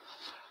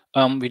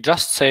 We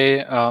just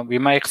say we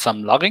make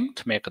some logging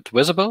to make it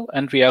visible,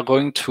 and we are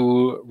going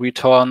to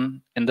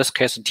return, in this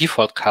case, a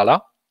default color,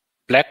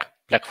 black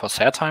for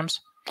sad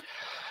times.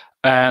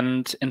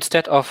 And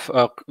instead of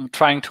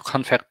trying to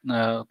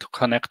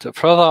connect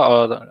further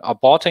or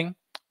aborting,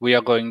 we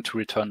are going to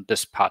return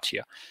this part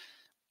here.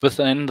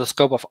 Within the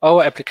scope of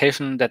our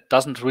application, that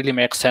doesn't really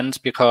make sense,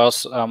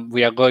 because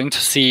we are going to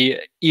see,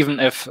 even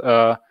if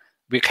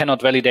we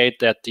cannot validate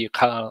that the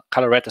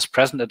color red is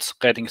present, it's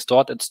getting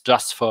stored. It's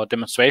just for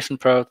demonstration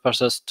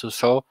purposes to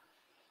show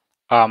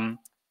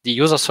the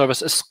user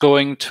service is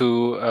going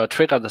to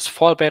trigger this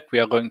fallback. We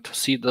are going to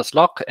see this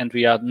log, and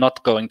we are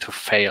not going to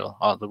fail,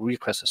 or the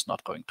request is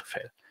not going to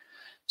fail.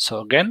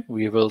 So again,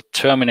 we will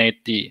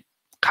terminate the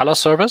color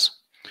service.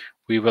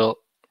 We will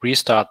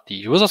restart the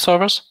user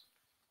service.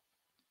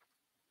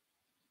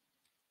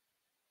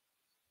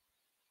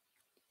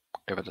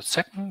 Give it a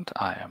second.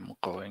 I am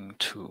going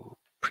to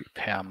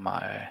prepare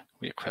my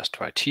request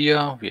right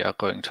here. We are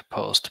going to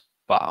post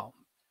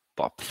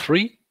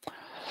Bob3.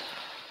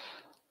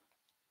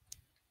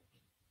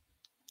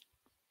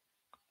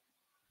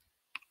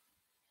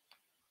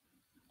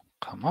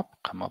 Come up,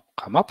 come up,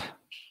 come up.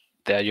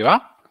 There you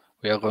are.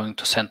 We are going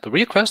to send the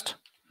request.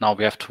 Now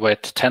we have to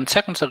wait 10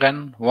 seconds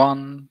again.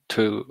 1,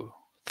 2,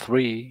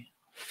 3,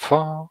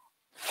 4,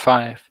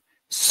 5,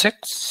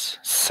 6,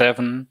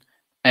 7,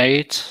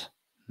 8,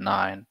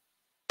 9,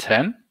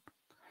 10.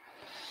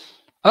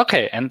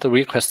 Okay, and the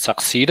request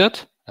succeeded.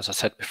 As I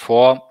said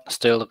before,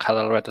 still the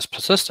color red is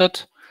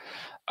persisted.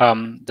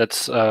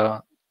 That's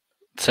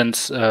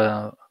since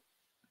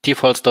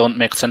defaults don't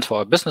make sense for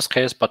our business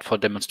case, but for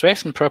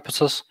demonstration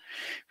purposes,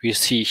 we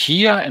see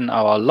here in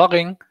our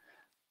logging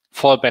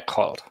fallback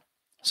called.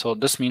 So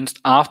this means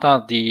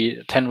after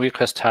the 10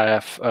 requests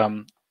have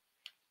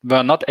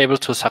were not able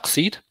to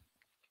succeed,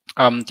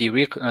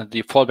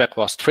 the fallback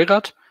was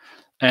triggered,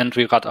 and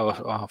we got our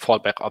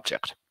fallback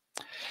object.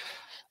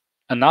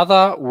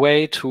 Another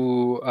way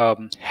to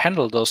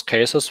handle those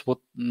cases would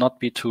not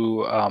be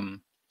to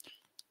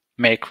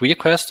make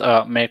request,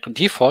 make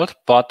default,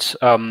 but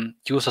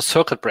use a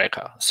circuit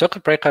breaker.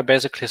 Circuit breaker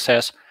basically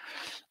says,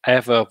 I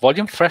have a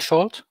volume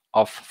threshold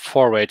of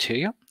 4 right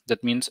here.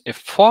 That means if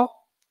 4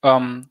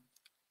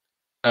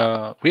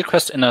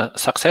 requests in a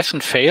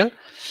succession fail,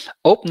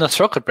 open the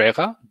circuit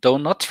breaker. Do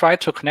not try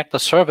to connect the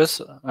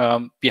service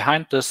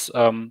behind this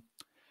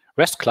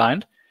REST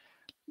client.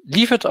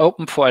 Leave it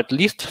open for at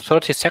least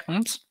 30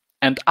 seconds.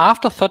 And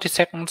after 30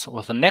 seconds,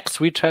 with the next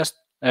request,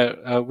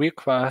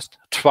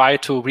 try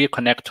to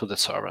reconnect to the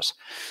service.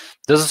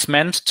 This is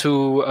meant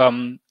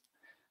to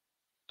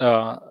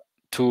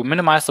to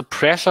minimize the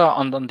pressure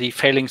on the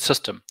failing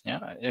system.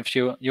 Yeah, if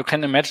you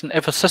can imagine,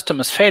 if a system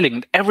is failing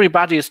and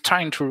everybody is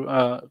trying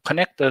to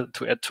connect to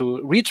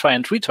retry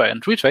and retry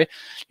and retry,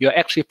 you're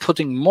actually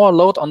putting more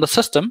load on the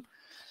system.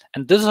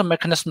 And this is a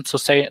mechanism to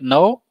say,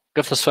 no,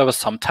 give the service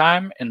some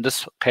time, in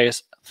this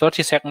case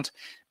 30 seconds,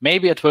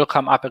 maybe it will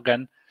come up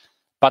again,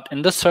 but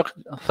in this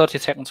 30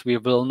 seconds we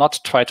will not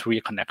try to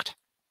reconnect.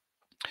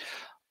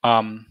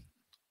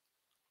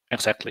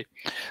 Exactly.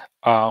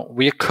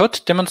 We could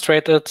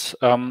demonstrate it.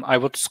 I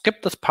would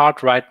skip this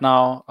part right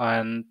now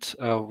and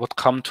would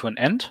come to an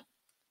end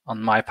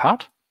on my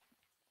part.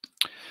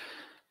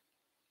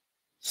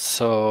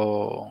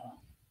 So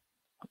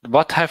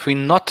what have we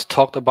not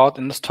talked about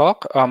in this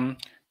talk?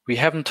 We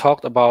haven't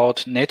talked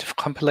about native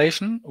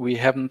compilation. We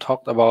haven't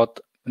talked about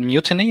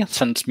mutiny,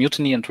 since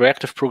mutiny and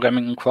reactive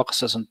programming in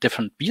Quarkus is a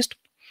different beast.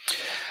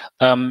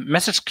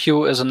 Message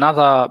queue is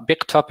another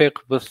big topic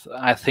with,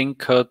 I think,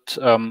 could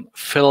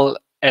fill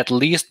at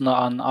least an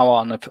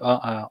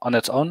hour on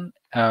its own,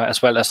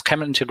 as well as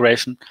camel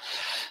integration.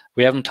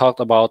 We haven't talked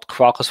about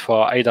Quarkus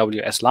for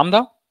AWS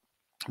Lambda.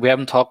 We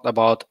haven't talked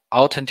about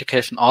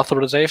authentication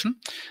authorization.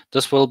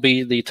 This will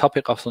be the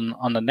topic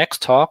on the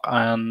next talk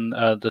on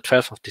the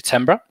 12th of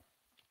December.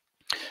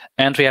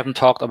 And we haven't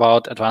talked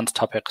about advanced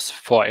topics,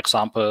 for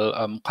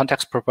example,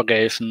 context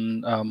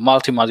propagation,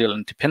 multi-module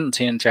and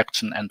dependency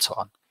injection, and so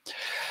on.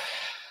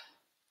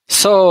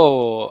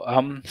 So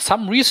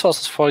some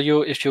resources for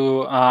you if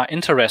you are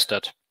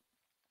interested.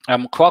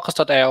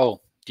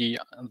 Quarkus.io,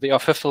 the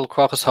official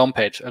Quarkus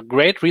homepage, a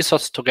great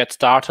resource to get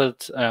started.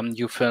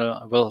 You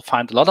will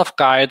find a lot of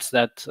guides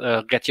that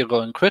get you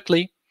going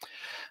quickly.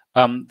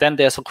 Then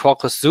there's a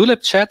Quarkus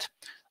Zulip chat.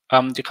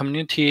 The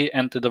community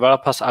and the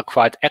developers are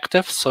quite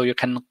active, so you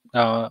can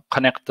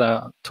connect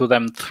to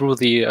them through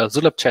the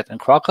Zulip chat in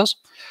Quarkus.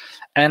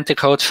 And the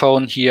code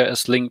shown here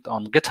is linked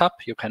on GitHub.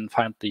 You can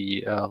find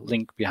the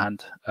link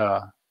behind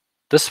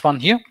this one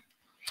here.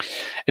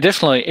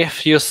 Additionally,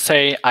 if you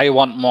say, I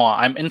want more,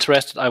 I'm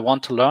interested, I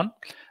want to learn,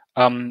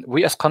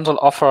 we as ConSol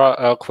offer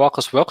a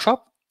Quarkus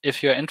workshop.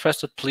 If you're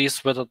interested, please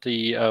visit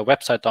the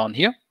website down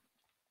here,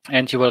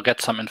 and you will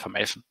get some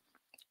information.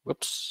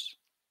 Whoops.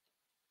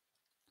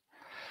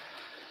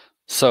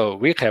 So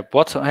recap,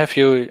 what have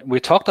we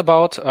talked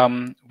about?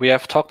 We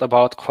have talked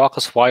about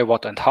Quarkus why,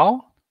 what, and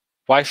how.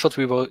 Why should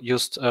we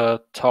use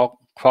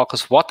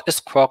Quarkus? What is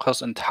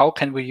Quarkus and how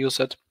can we use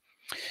it?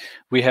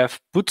 We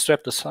have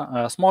bootstrapped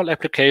a small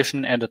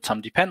application, added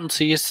some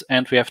dependencies,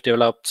 and we have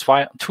developed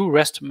two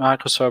REST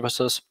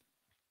microservices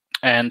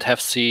and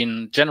have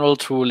seen general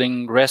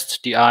tooling,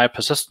 REST, DI,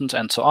 persistence,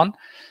 and so on,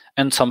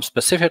 and some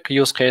specific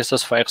use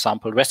cases, for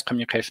example, REST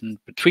communication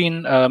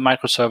between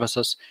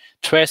microservices,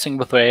 tracing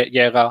with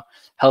Jaeger,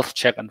 health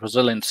check, and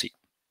resiliency.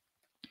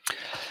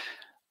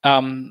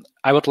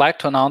 I would like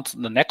to announce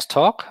the next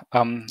talk,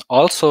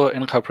 also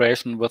in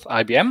cooperation with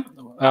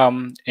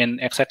IBM, in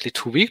exactly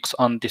 2 weeks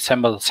on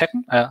December the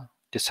 2nd.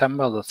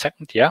 December the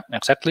 2nd, yeah,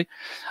 exactly,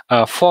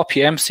 4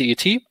 p.m.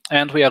 CET,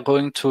 and we are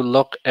going to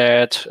look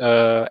at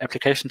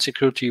application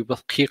security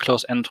with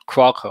Keyclose and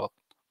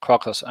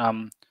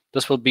Quarkus.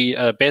 This will be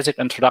a basic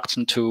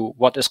introduction to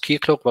what is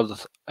Keycloak,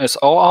 what is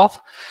OAuth,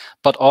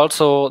 but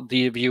also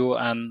the view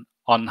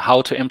on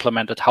how to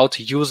implement it, how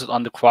to use it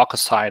on the Quarkus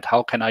side,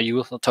 how can I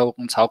use the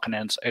tokens, how can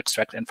I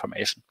extract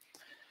information.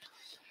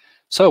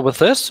 So with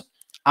this,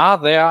 are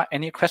there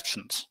any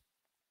questions?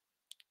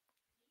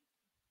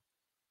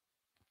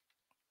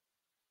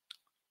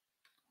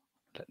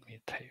 Let me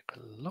take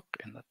a look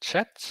in the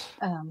chat.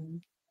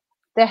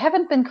 There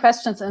haven't been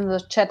questions in the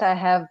chat. I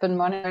have been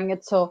monitoring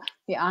it, so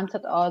we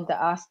answered all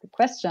the asked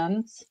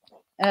questions.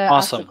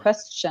 Awesome. Asked the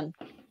question.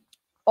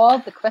 All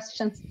the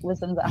questions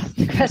within the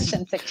asked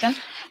question section.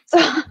 So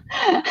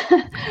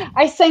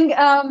I think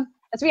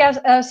as we are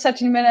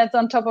 30 minutes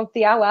on top of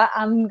the hour,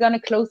 I'm going to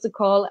close the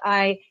call.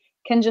 I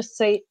can just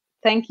say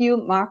thank you,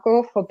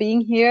 Marco, for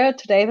being here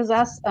today with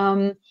us.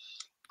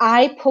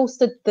 I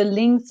posted the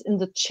links in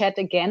the chat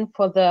again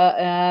for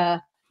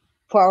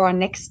our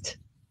next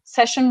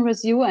session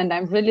with you, and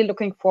I'm really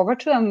looking forward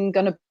to it. I'm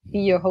going to be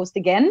your host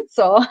again.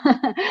 So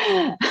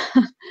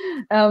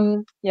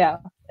yeah,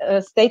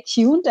 stay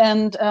tuned.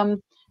 And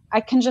I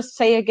can just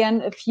say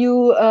again, if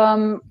you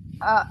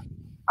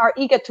are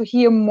eager to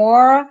hear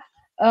more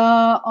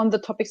on the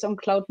topics on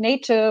cloud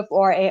native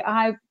or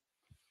AI,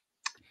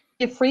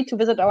 feel free to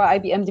visit our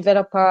IBM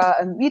developer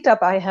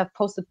meetup. I have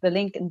posted the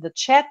link in the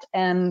chat.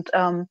 And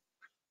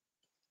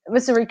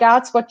with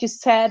regards what you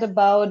said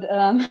about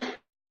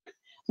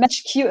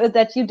message queue,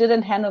 that you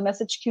didn't handle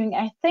message queuing,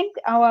 I think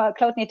our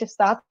cloud native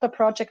starter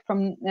project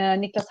from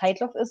Niklas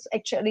Heidloff is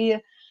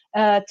actually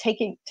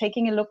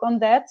taking a look on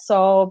that.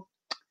 So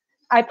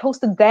I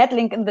posted that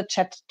link in the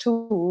chat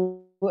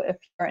too, if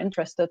you're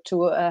interested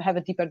to have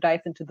a deeper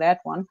dive into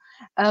that one.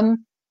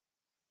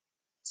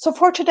 So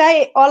for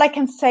today, all I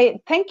can say,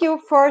 thank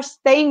you for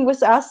staying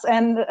with us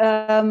and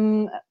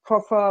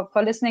for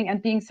listening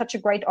and being such a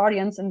great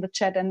audience in the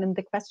chat and in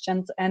the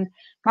questions. And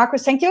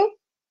Marcus, thank you.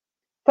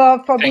 for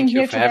being Thank you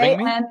here for today.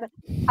 having me. And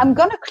I'm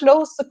going to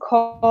close the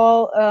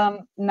call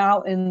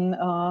now in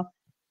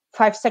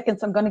 5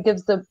 seconds. I'm going to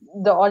give the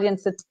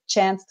audience a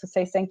chance to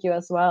say thank you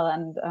as well.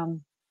 And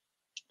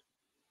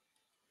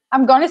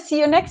I'm going to see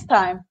you next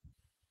time.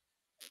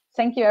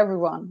 Thank you,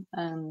 everyone.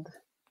 And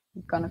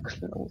I'm going to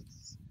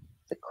close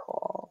the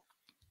call.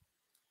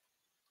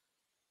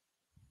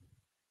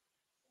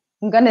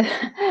 I'm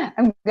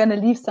gonna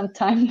leave some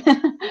time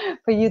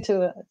for you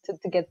to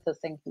get the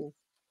thank you.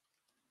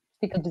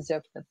 People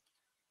deserve it. It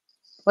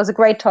was a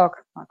great talk,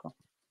 Marco.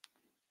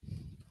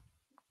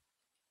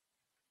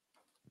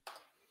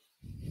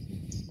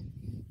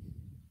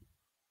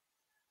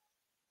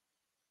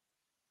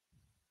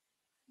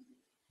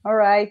 All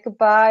right,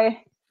 goodbye.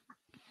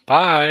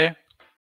 Bye.